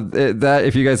anyway, so that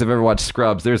if you guys have ever watched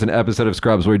Scrubs, there's an episode of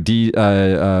Scrubs where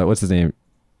what's his name?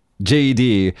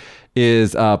 JD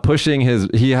is pushing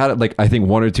he had like I think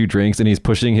 1 or 2 drinks and he's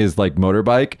pushing his like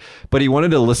motorbike, but he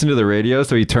wanted to listen to the radio,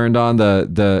 so he turned on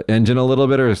the engine a little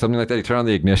bit or something like that. He turned on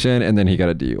the ignition and then he got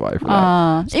a DUI for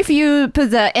that. If you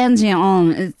put the engine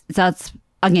on, that's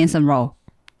against the law.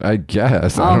 I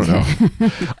guess. I don't know.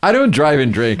 I don't drive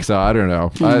and drink, so I don't know.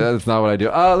 That's not what I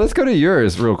do. Let's go to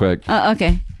yours real quick.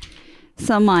 Okay.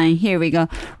 So mine, here we go.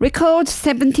 Record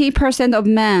 70% of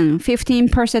men,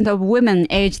 15% of women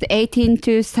aged 18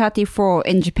 to 34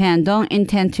 in Japan don't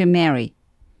intend to marry.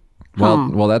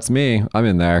 Well, that's me. I'm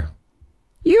in there.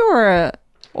 You're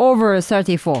over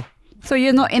 34, so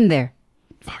you're not in there.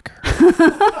 Fucker.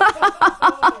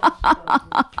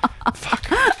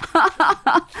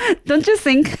 Don't you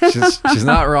think? She's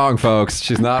not wrong, folks.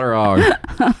 She's not wrong.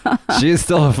 She is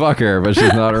still a fucker, but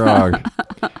she's not wrong.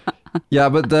 Yeah,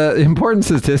 but the important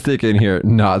statistic in here,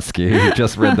 Natsuki, who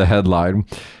just read the headline,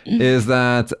 is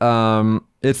that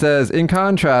it says, in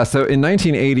contrast, so in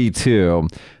 1982,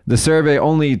 the survey,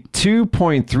 only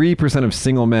 2.3% of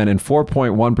single men and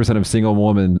 4.1% of single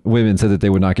women said that they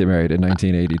would not get married in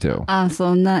 1982.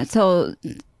 So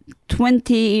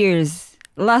 20 years.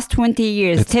 Last 20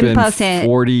 years, It's 10%. been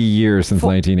 40 years since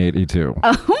 1982.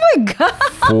 Oh my God.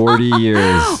 40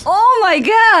 years. Oh my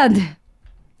God.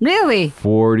 Really?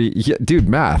 40. Yeah, dude,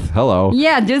 math. Hello.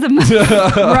 Yeah, do the math.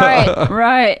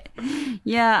 Right.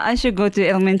 Yeah, I should go to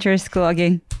elementary school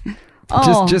again.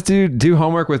 Oh, Just do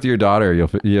homework with your daughter.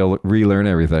 You'll relearn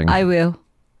everything. I will.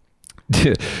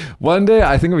 One day,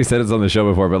 I think we said this on the show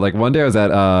before, but like one day I was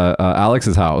at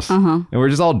Alex's house and we're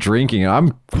just all drinking and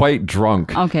I'm quite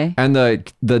drunk. Okay. And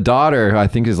the daughter, who I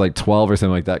think is like 12 or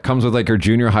something like that, comes with like her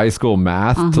junior high school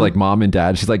math to like mom and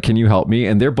dad. She's like, can you help me?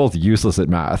 And they're both useless at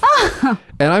math.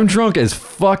 And I'm drunk as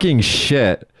fucking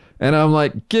shit. And I'm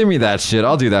like, give me that shit.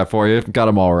 I'll do that for you. Got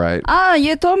them all right.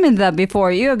 You told me that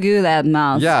before. You're good at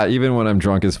math. Yeah, even when I'm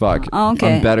drunk as fuck.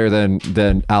 Okay. I'm better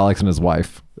than Alex and his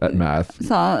wife at math.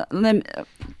 So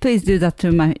please do that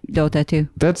to my daughter too.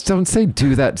 Don't say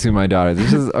do that to my daughter.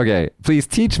 This is okay. Please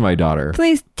teach my daughter.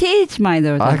 Please teach my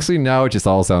daughter. Actually, now it just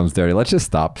all sounds dirty. Let's just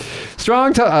stop.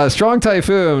 Strong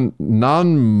typhoon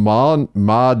Nanmadol.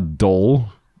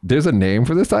 There's a name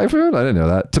for this typhoon? I didn't know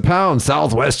that. To pound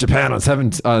southwest Japan on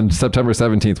September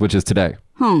 17th, which is today.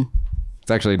 It's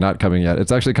actually not coming yet.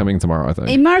 It's actually coming tomorrow, I think.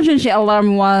 Emergency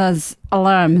alarm was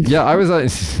alarmed. Yeah, I was.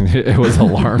 It was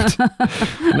alarmed.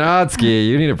 Natsuki,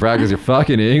 you need to practice your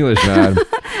fucking English, man.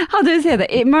 How do you say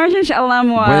that? Emergency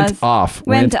alarm was Went off.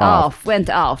 Went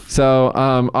off. So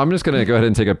I'm just gonna go ahead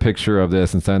and take a picture of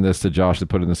this and send this to Josh to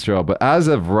put in the show. But as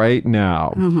of right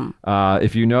now,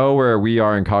 if you know where we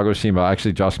are in Kagoshima,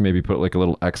 actually Josh can maybe put like a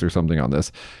little X or something on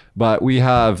this. But we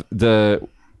have the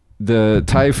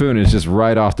typhoon is just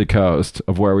right off the coast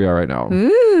of where we are right now.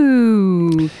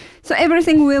 Ooh. So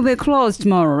everything will be closed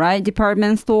tomorrow, right?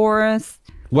 Department stores.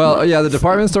 Well, yeah, the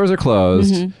department stores are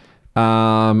closed.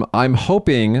 I'm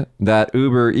hoping that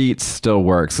Uber Eats still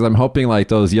works. Because I'm hoping like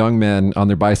those young men on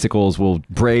their bicycles will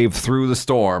brave through the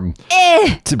storm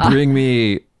to bring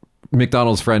me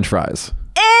McDonald's French fries.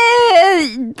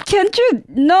 Can't you?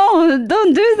 No,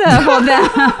 don't do that for them.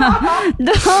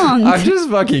 Don't. I'm just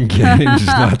fucking kidding. I'm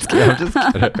just kidding.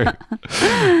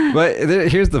 But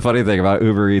here's the funny thing about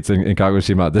Uber Eats in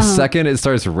Kagoshima. The second it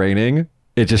starts raining,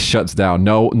 it just shuts down.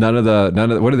 None of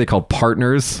the what are they called?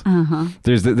 Partners.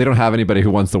 They don't have anybody who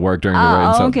wants to work during the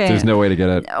rain, so there's no way to get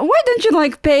it. Why don't you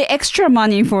like pay extra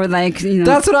money for like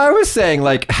That's what I was saying.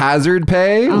 Like hazard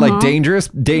pay, like danger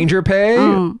pay.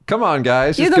 Come on,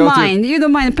 guys. You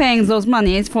don't mind paying those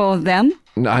monies for them.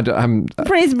 No,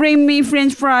 Please bring me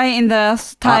French fry in the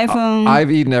typhoon.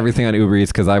 I've eaten everything on Uber Eats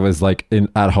because I was like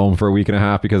at home for a week and a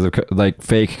half because of like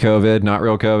fake COVID, not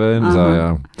real COVID. So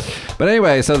yeah. But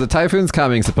anyway, so the typhoon's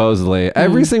coming supposedly.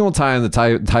 Every single time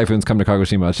the typhoons come to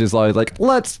Kagoshima, it's just like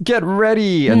let's get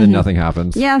ready, and then nothing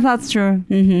happens. Yeah, that's true.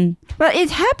 But it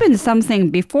happened something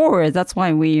before. That's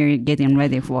why we're getting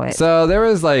ready for it. So there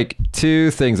was like two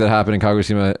things that happened in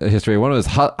Kagoshima history. One was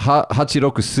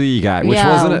Hachiroku Suigai,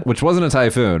 which wasn't a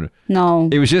typhoon. No.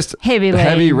 It was just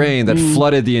heavy rain that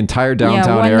flooded the entire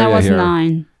downtown area when I was here.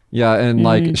 9. Yeah, and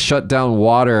like shut down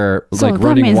water, So like that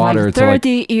running means water. like to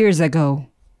 30 years ago.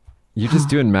 You just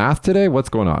doing math today? What's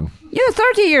going on? Yeah,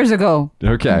 30 years ago.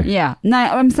 Okay. Yeah,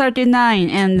 I'm 39,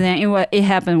 and then it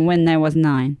happened when I was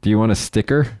 9. Do you want a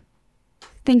sticker?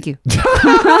 Thank you.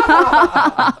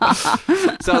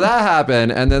 So that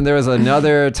happened, and then there was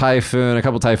another typhoon, a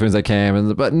couple typhoons that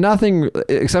came, but nothing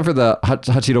except for the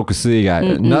Hachiroku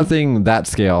Suigai. Nothing that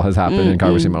scale has happened in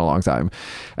Kagoshima in a long time.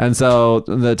 And so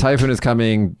the typhoon is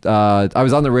coming. I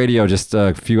was on the radio just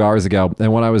a few hours ago,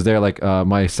 and when I was there, like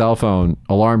my cell phone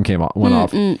alarm went off.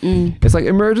 It's like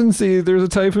emergency. There's a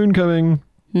typhoon coming.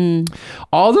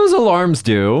 All those alarms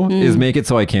do is make it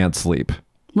so I can't sleep.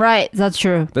 Right, that's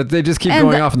true. That they just keep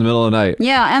going off in the middle of the night.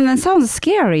 Yeah, and it sounds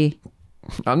scary.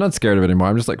 I'm not scared of it anymore.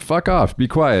 I'm just like, fuck off, be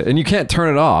quiet. And you can't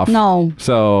turn it off. No.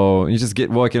 So you just get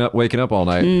waking up all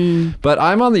night. But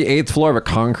I'm on the 8th floor of a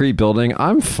concrete building.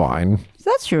 I'm fine.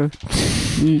 That's true.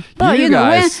 But you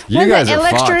guys are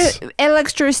fucked.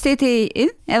 Electricity,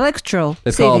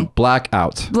 It's called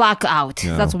blackout. Blackout.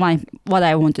 Yeah. That's what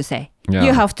I want to say. Yeah.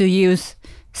 You have to use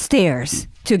stairs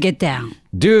to get down.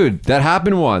 Dude, that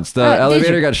happened once. The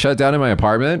elevator got shut down in my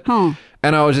apartment.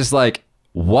 And I was just like,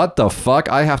 what the fuck?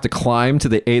 I have to climb to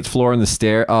the 8th floor in the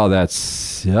stair. Oh, that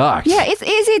sucks. Yeah, it's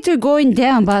easy to going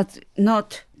down, but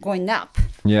not going up.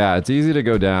 Yeah, it's easy to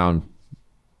go down,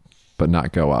 but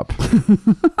not go up.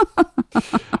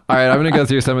 All right, I'm going to go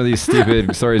through some of these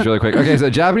stupid stories really quick. Okay, so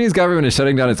Japanese government is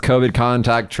shutting down its COVID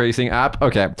contact tracing app.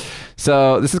 Okay,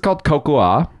 so this is called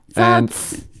Kokua.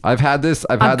 That's And I've had this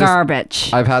garbage.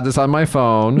 I've had this on my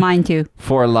phone Mine too.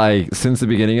 for like since the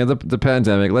beginning of the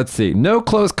pandemic. Let's see. No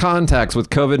close contacts with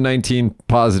COVID-19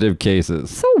 positive cases.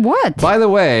 So what? By the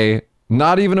way,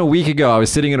 not even a week ago, I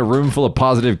was sitting in a room full of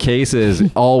positive cases,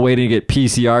 all waiting to get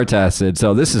PCR tested.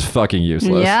 So this is fucking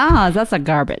useless. Yeah, that's a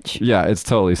garbage. Yeah, it's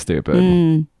totally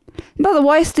stupid. But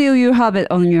why still you have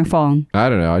it on your phone? I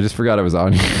don't know. I just forgot it was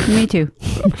on here. Me too.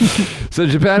 So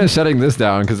Japan is shutting this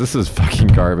down because this is fucking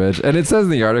garbage. And it says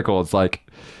in the article, it's like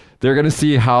they're going to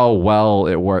see how well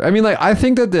it works. I mean, like, I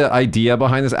think that the idea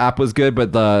behind this app was good,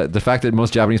 but the fact that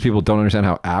most Japanese people don't understand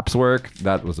how apps work,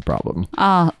 that was the problem.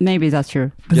 Maybe that's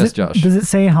true. Josh. Does it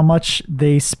say how much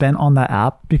they spent on that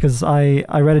app? Because I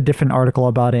read a different article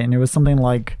about it, and it was something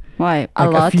like Why? A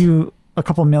lot? a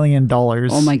couple $1 million.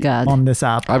 Oh my God. On this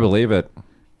app, I believe it.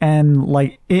 and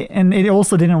like it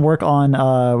also didn't work on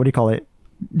what do you call it?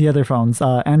 The other phones,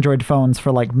 Android phones,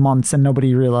 for like months, and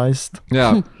nobody realized.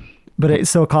 Yeah. But it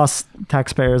still costs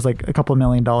taxpayers like a couple $1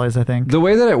 million, I think. The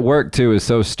way that it worked too is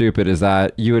so stupid is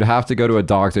that you would have to go to a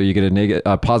doctor, you get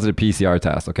a positive PCR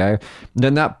test, okay?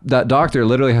 Then that doctor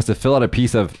literally has to fill out a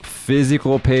piece of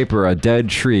physical paper, a dead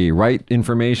tree, write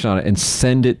information on it, and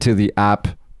send it to the app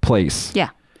place. Yeah.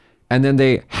 And then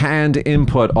they hand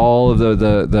input all of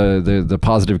the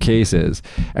positive cases.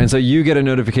 And so you get a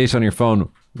notification on your phone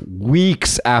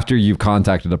weeks after you've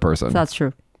contacted a person. That's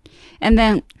true. And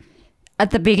then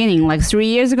at the beginning, like 3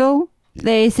 years ago,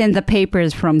 they sent the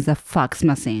papers from the fax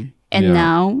machine. And Yeah.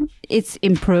 now it's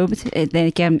improved.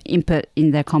 They can input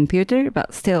in the computer,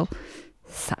 but still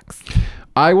sucks.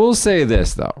 I will say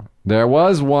this though. There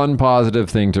was one positive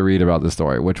thing to read about the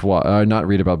story, which was not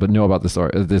read about, but know about the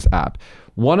story. This app.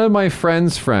 One of my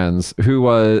friends' who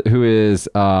is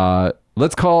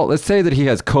let's say that he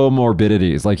has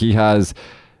comorbidities, like he has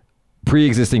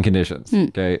pre-existing conditions.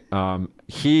 Okay,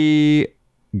 he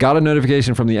got a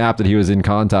notification from the app that he was in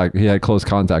contact. He had close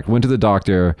contact. Went to the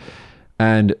doctor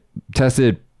and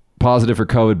tested positive for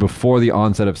COVID before the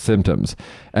onset of symptoms,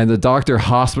 and the doctor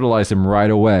hospitalized him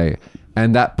right away.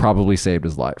 And that probably saved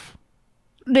his life.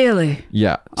 Really?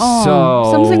 Yeah. Oh,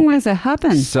 so something like that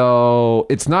happened. So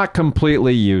it's not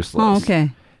completely useless. Oh, okay.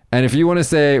 And if you want to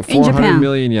say 400 Japan.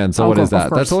 million yen, so Oh, what is of that?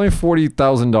 course. That's only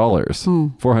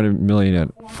 $40,000. 400 million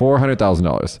yen.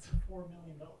 $400,000.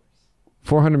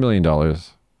 $400 million.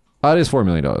 It is $4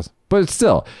 million. But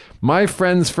still, my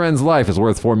friend's life is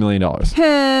worth $4 million.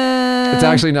 It's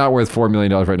actually not worth $4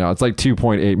 million right now. It's like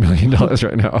 $2.8 million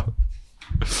right now.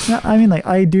 Yeah, I mean, like,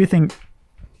 I do think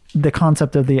the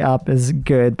concept of the app is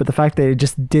good, but the fact that it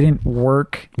just didn't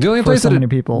work for so many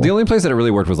people. The only place that it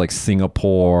really worked was like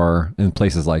Singapore and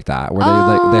places like that, where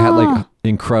they had like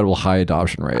incredible high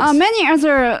adoption rates. Many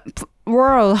other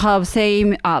world have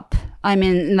same app. I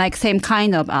mean, like same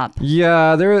kind of app.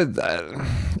 Yeah,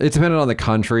 it depended on the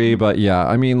country, but yeah,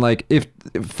 I mean, like if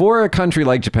for a country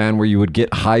like Japan where you would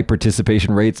get high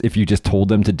participation rates if you just told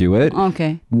them to do it,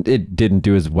 Okay. it didn't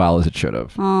do as well as it should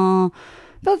have.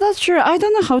 But that's true. I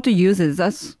don't know how to use it.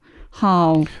 That's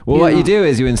how. Well, what know. you do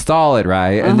is you install it,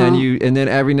 right? And then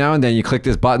every now and then you click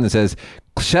this button that says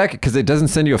check, because it doesn't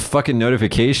send you a fucking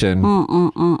notification.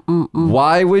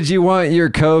 Why would you want your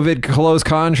COVID close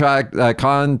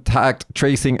contact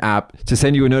tracing app to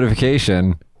send you a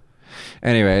notification?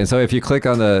 Anyway, and so if you click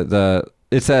on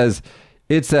it says,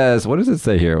 what does it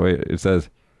say here? Wait, it says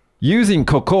using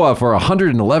Cocoa for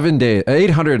 811 days.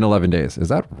 Is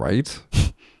that right?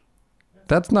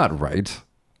 That's not right.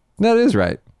 That is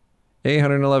right.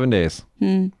 811 days.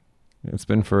 It's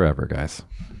been forever, guys.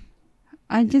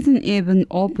 I didn't even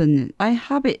open it. I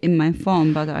have it in my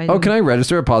phone, but I. Oh, can I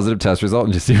register a positive test result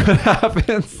and just see what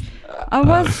happens? I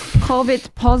was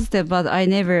COVID positive, but I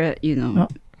never,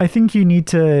 I think you need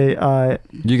to.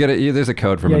 You get it. There's a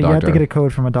code from a you doctor. have to get a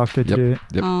code from a doctor to do it.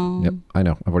 Yep. Oh. Yep. I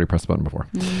know. I've already pressed the button before.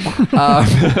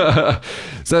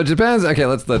 So Japan's okay.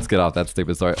 Let's get off that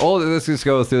stupid story. Let's just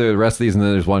go through the rest of these, and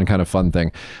then there's one kind of fun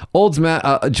thing.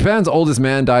 Japan's oldest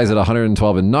man dies at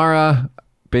 112 in Nara.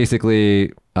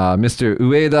 Basically, Mr.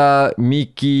 Ueda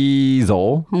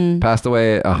Mikizo passed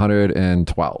away at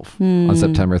 112 on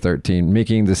September 13,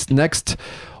 making this next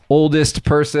oldest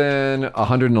person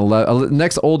 111,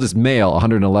 next oldest male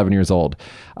 111 years old.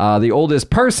 The oldest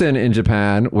person in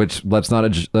Japan, which let's not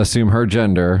assume her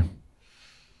gender.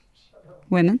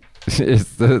 women?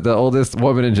 Is the oldest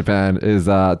woman in Japan is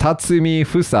Tatsumi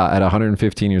Fusa at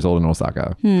 115 years old in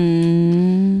Osaka.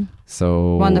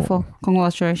 So Wonderful.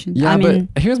 Congratulations. Yeah, I mean,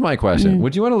 but here's my question.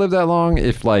 Would you want to live that long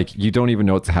if like you don't even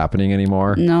know what's happening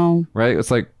anymore? no. Right? It's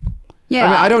like Yeah. I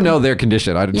mean, I don't know their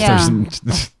condition. I'm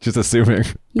just assuming.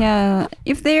 Yeah.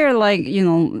 If they're like,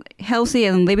 healthy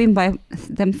and living by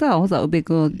themselves, that would be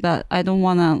good. But I don't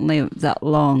want to live that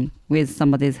long with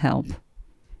somebody's help.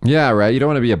 Yeah, right. You don't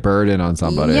want to be a burden on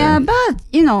somebody. Yeah, but,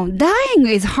 dying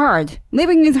is hard.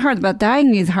 Living is hard, but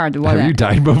dying is hard. Have you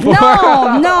died before?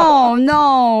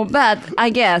 No. But I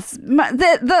guess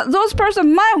those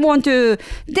person might want to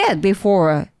dead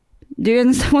before. Do you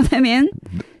understand what I mean?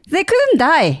 They couldn't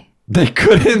die. They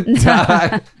couldn't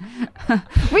die.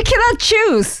 We cannot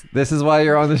choose. This is why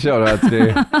you're on the show,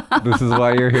 Natsuki. This is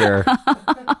why you're here.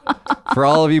 For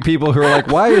all of you people who are like,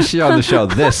 why is she on the show?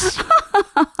 This.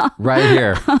 Right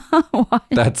here. Why?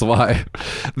 That's why.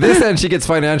 This and she gets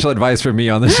financial advice from me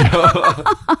on the show.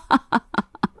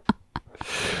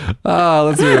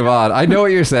 Let's move on. I know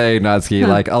what you're saying, Natsuki.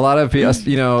 Like a lot of people,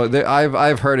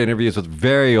 I've heard interviews with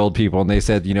very old people, and they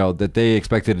said, that they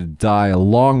expected to die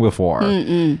long before,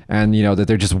 and that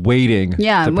they're just waiting.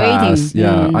 Yeah, to waiting. Pass.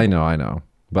 Yeah, I know.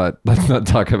 But let's not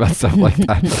talk about stuff like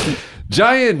that.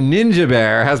 Giant ninja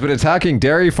bear has been attacking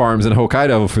dairy farms in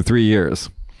Hokkaido for 3 years.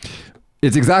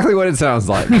 It's exactly what it sounds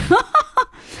like.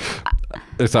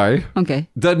 Sorry. Okay.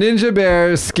 The ninja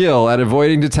bear's skill at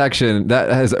avoiding detection that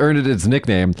has earned it its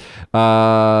nickname.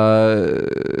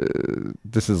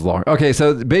 This is long. Okay,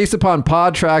 so based upon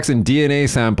pod tracks and DNA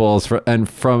samples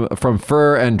from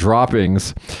fur and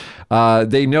droppings,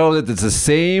 they know that it's the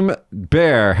same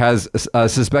bear has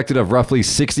suspected of roughly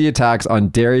 60 attacks on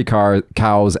dairy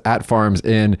cows at farms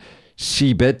in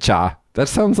Shibecha. That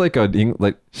sounds like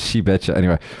Shibecha.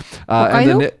 Anyway,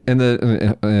 in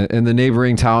the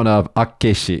neighboring town of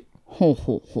Akeshi.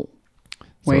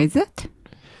 Where is it?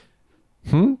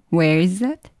 Where is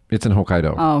it? It's in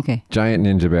Hokkaido. Oh, okay. Giant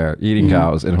ninja bear eating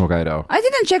cows in Hokkaido. I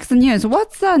didn't check the news.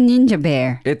 What's a ninja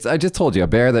bear? I just told you, a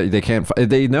bear that they can't.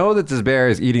 They know that this bear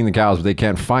is eating the cows, but they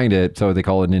can't find it, so they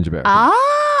call it a ninja bear.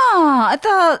 I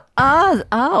thought.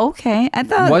 Okay. I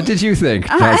thought. What did you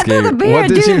think, I Natsuki? thought the bear What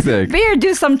did you think? Bear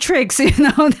do some tricks,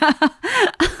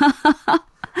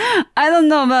 I don't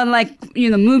know, but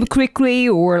move quickly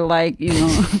or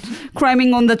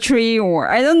climbing on the tree or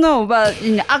I don't know, but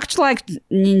act like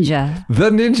ninja. The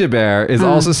ninja bear is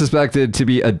also suspected to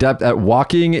be adept at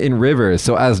walking in rivers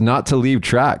so as not to leave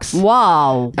tracks.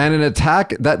 Wow. And an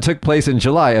attack that took place in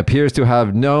July appears to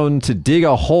have known to dig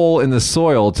a hole in the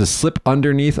soil to slip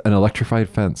underneath an electrified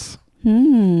fence.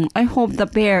 I hope the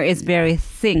bear is very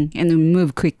thin and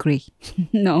move quickly.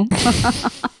 No.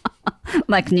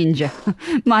 Like ninja.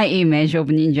 My image of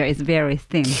ninja is very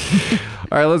thin.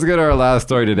 All right, let's go to our last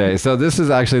story today. So this is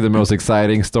actually the most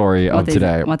exciting story of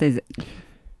today. What is it?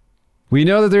 We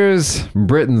know that there's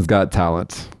Britain's Got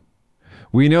Talent.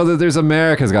 We know that there's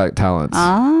America's Got Talent.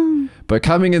 But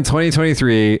coming in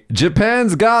 2023,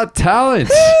 Japan's Got Talent.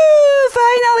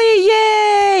 Finally,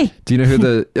 yay! Do you know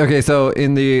who okay, so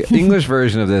in the English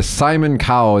version of this, Simon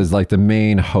Cowell is like the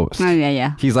main host. Oh,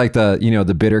 yeah. He's like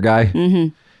the bitter guy. Mm-hmm.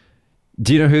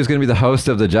 Do you know who's going to be the host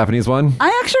of the Japanese one?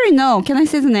 I actually know. Can I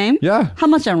say the name? Yeah.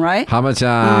 Hama-chan, right?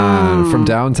 Hama-chan from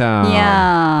Downtown.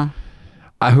 Yeah.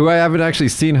 Who I haven't actually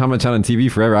seen Hama-chan on TV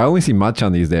forever. I only see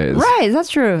Ma-chan these days. Right, that's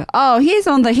true. Oh, he's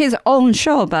on his own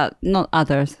show, but not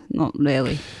others. Not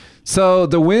really. So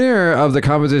the winner of the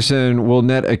competition will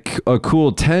net a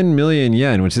cool 10 million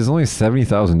yen, which is only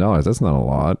 $70,000. That's not a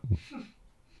lot.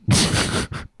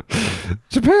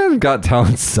 Japan Got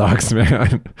Talent sucks,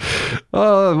 man.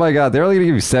 Oh my god, they're only gonna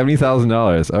give you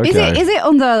 $70,000. Okay. Is it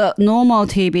on the normal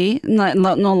TV, not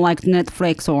like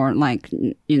Netflix or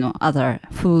other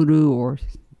Hulu or?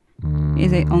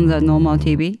 Is it on the normal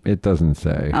TV? It doesn't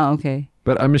say. Oh, okay.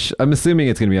 But I'm assuming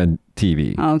it's gonna be on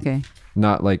TV. Oh, okay.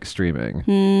 Not like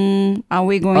streaming. Are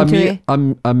we going to?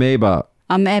 Ameba.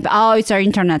 Oh, it's our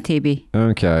internet TV.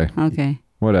 Okay. Okay.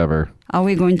 Whatever. Are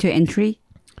we going to entry?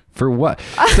 For what?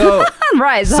 So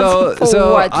right. So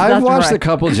what? I've watched right. a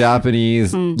couple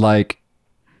Japanese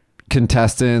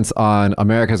contestants on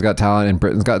America's Got Talent and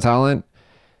Britain's Got Talent,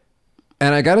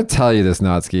 and I got to tell you this,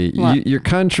 Natsuki, your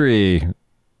country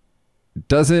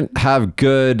doesn't have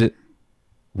good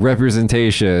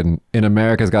representation in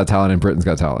America's Got Talent and Britain's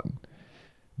Got Talent.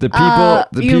 The people,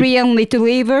 Urian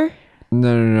Little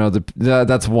No.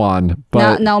 That's one.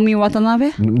 But Naomi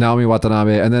Watanabe,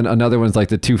 and then another one's like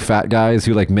the two fat guys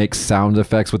who like make sound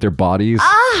effects with their bodies.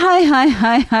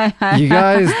 Hi. You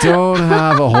guys don't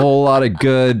have a whole lot of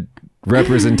good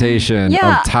representation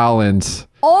of talent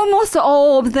almost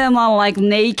all of them are like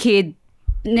naked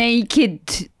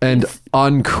and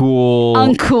uncool.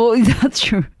 Uncool. That's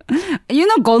true. You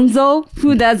know Gonzo,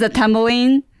 who does the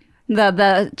tumbling,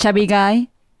 the chubby guy.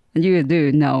 You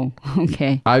do know.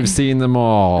 Okay. I've seen them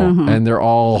all, and they're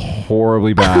all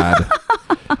horribly bad.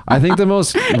 I think the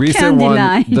most recent one,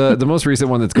 the most recent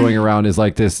one that's going around is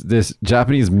like this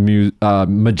Japanese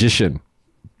magician.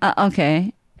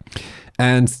 Okay.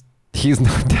 And he's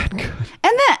not that good.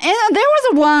 And then there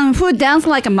was one who danced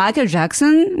like Michael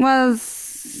Jackson,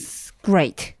 was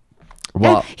great.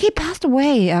 Well, and he passed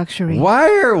away actually.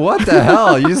 What the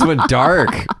hell? You just went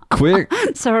dark quick.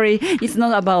 Sorry, it's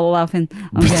not about laughing.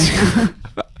 Okay.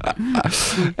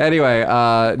 Anyway,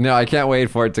 no, I can't wait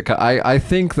for it to come. I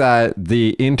think that the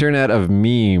internet of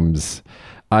memes,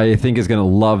 I think, is going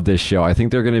to love this show. I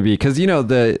think they're going to be, because, you know,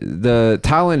 the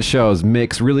talent shows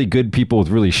mix really good people with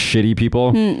really shitty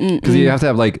people. Because you have to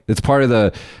have, like, it's part of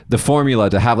the formula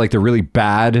to have, like, the really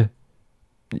bad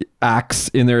acts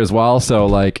in there as well. So,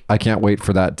 like, I can't wait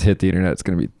for that to hit the internet. It's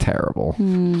going to be terrible.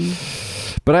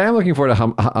 But I am looking forward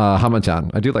to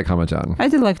Hama-chan. I do like Hama-chan. I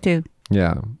do like too.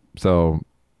 Yeah. So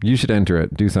you should enter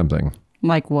it. Do something.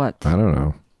 Like what? I don't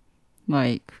know.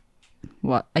 Like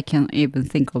what? I can't even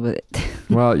think of it.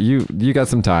 Well, you got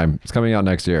some time. It's coming out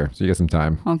next year, so you got some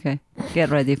time. Okay. Get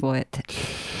ready for it.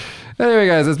 Anyway,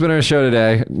 guys, that's been our show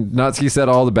today. Natsuki said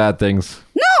all the bad things.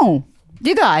 No!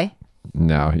 Did I?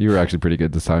 No, you were actually pretty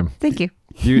good this time. Thank you.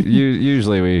 You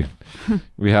usually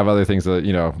we have other things that,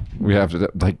 you know, we have to,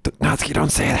 like, Natsuki, don't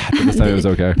say that. But this time it was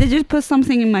okay. Did you put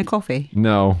something in my coffee?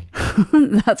 No.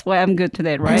 That's why I'm good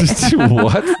today, right?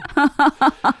 What?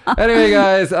 Anyway,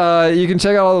 guys, you can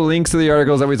check out all the links to the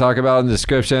articles that we talk about in the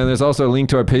description. There's also a link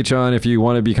to our Patreon if you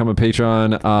want to become a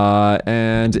patron.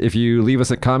 And if you leave us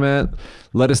a comment,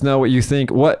 let us know what you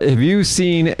think. What have you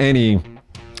seen any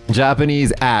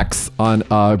Japanese acts on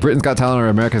Britain's Got Talent or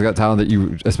America's Got Talent that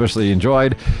you especially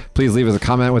enjoyed? Please leave us a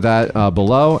comment with that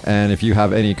below. And if you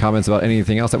have any comments about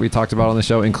anything else that we talked about on the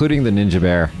show, including the Ninja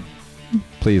Bear,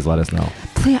 please let us know.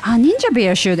 Please, Ninja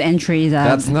Bear should entry that.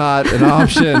 That's not an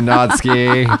option,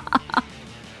 Natsuki.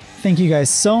 Thank you guys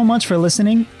so much for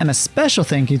listening, and a special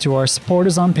thank you to our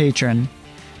supporters on Patreon: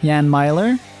 Jan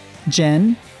Myler,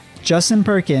 Jen, Justin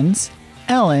Perkins,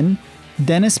 Ellen,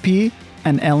 Dennis P.,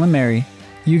 and Ellen Mary.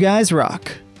 You guys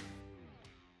rock.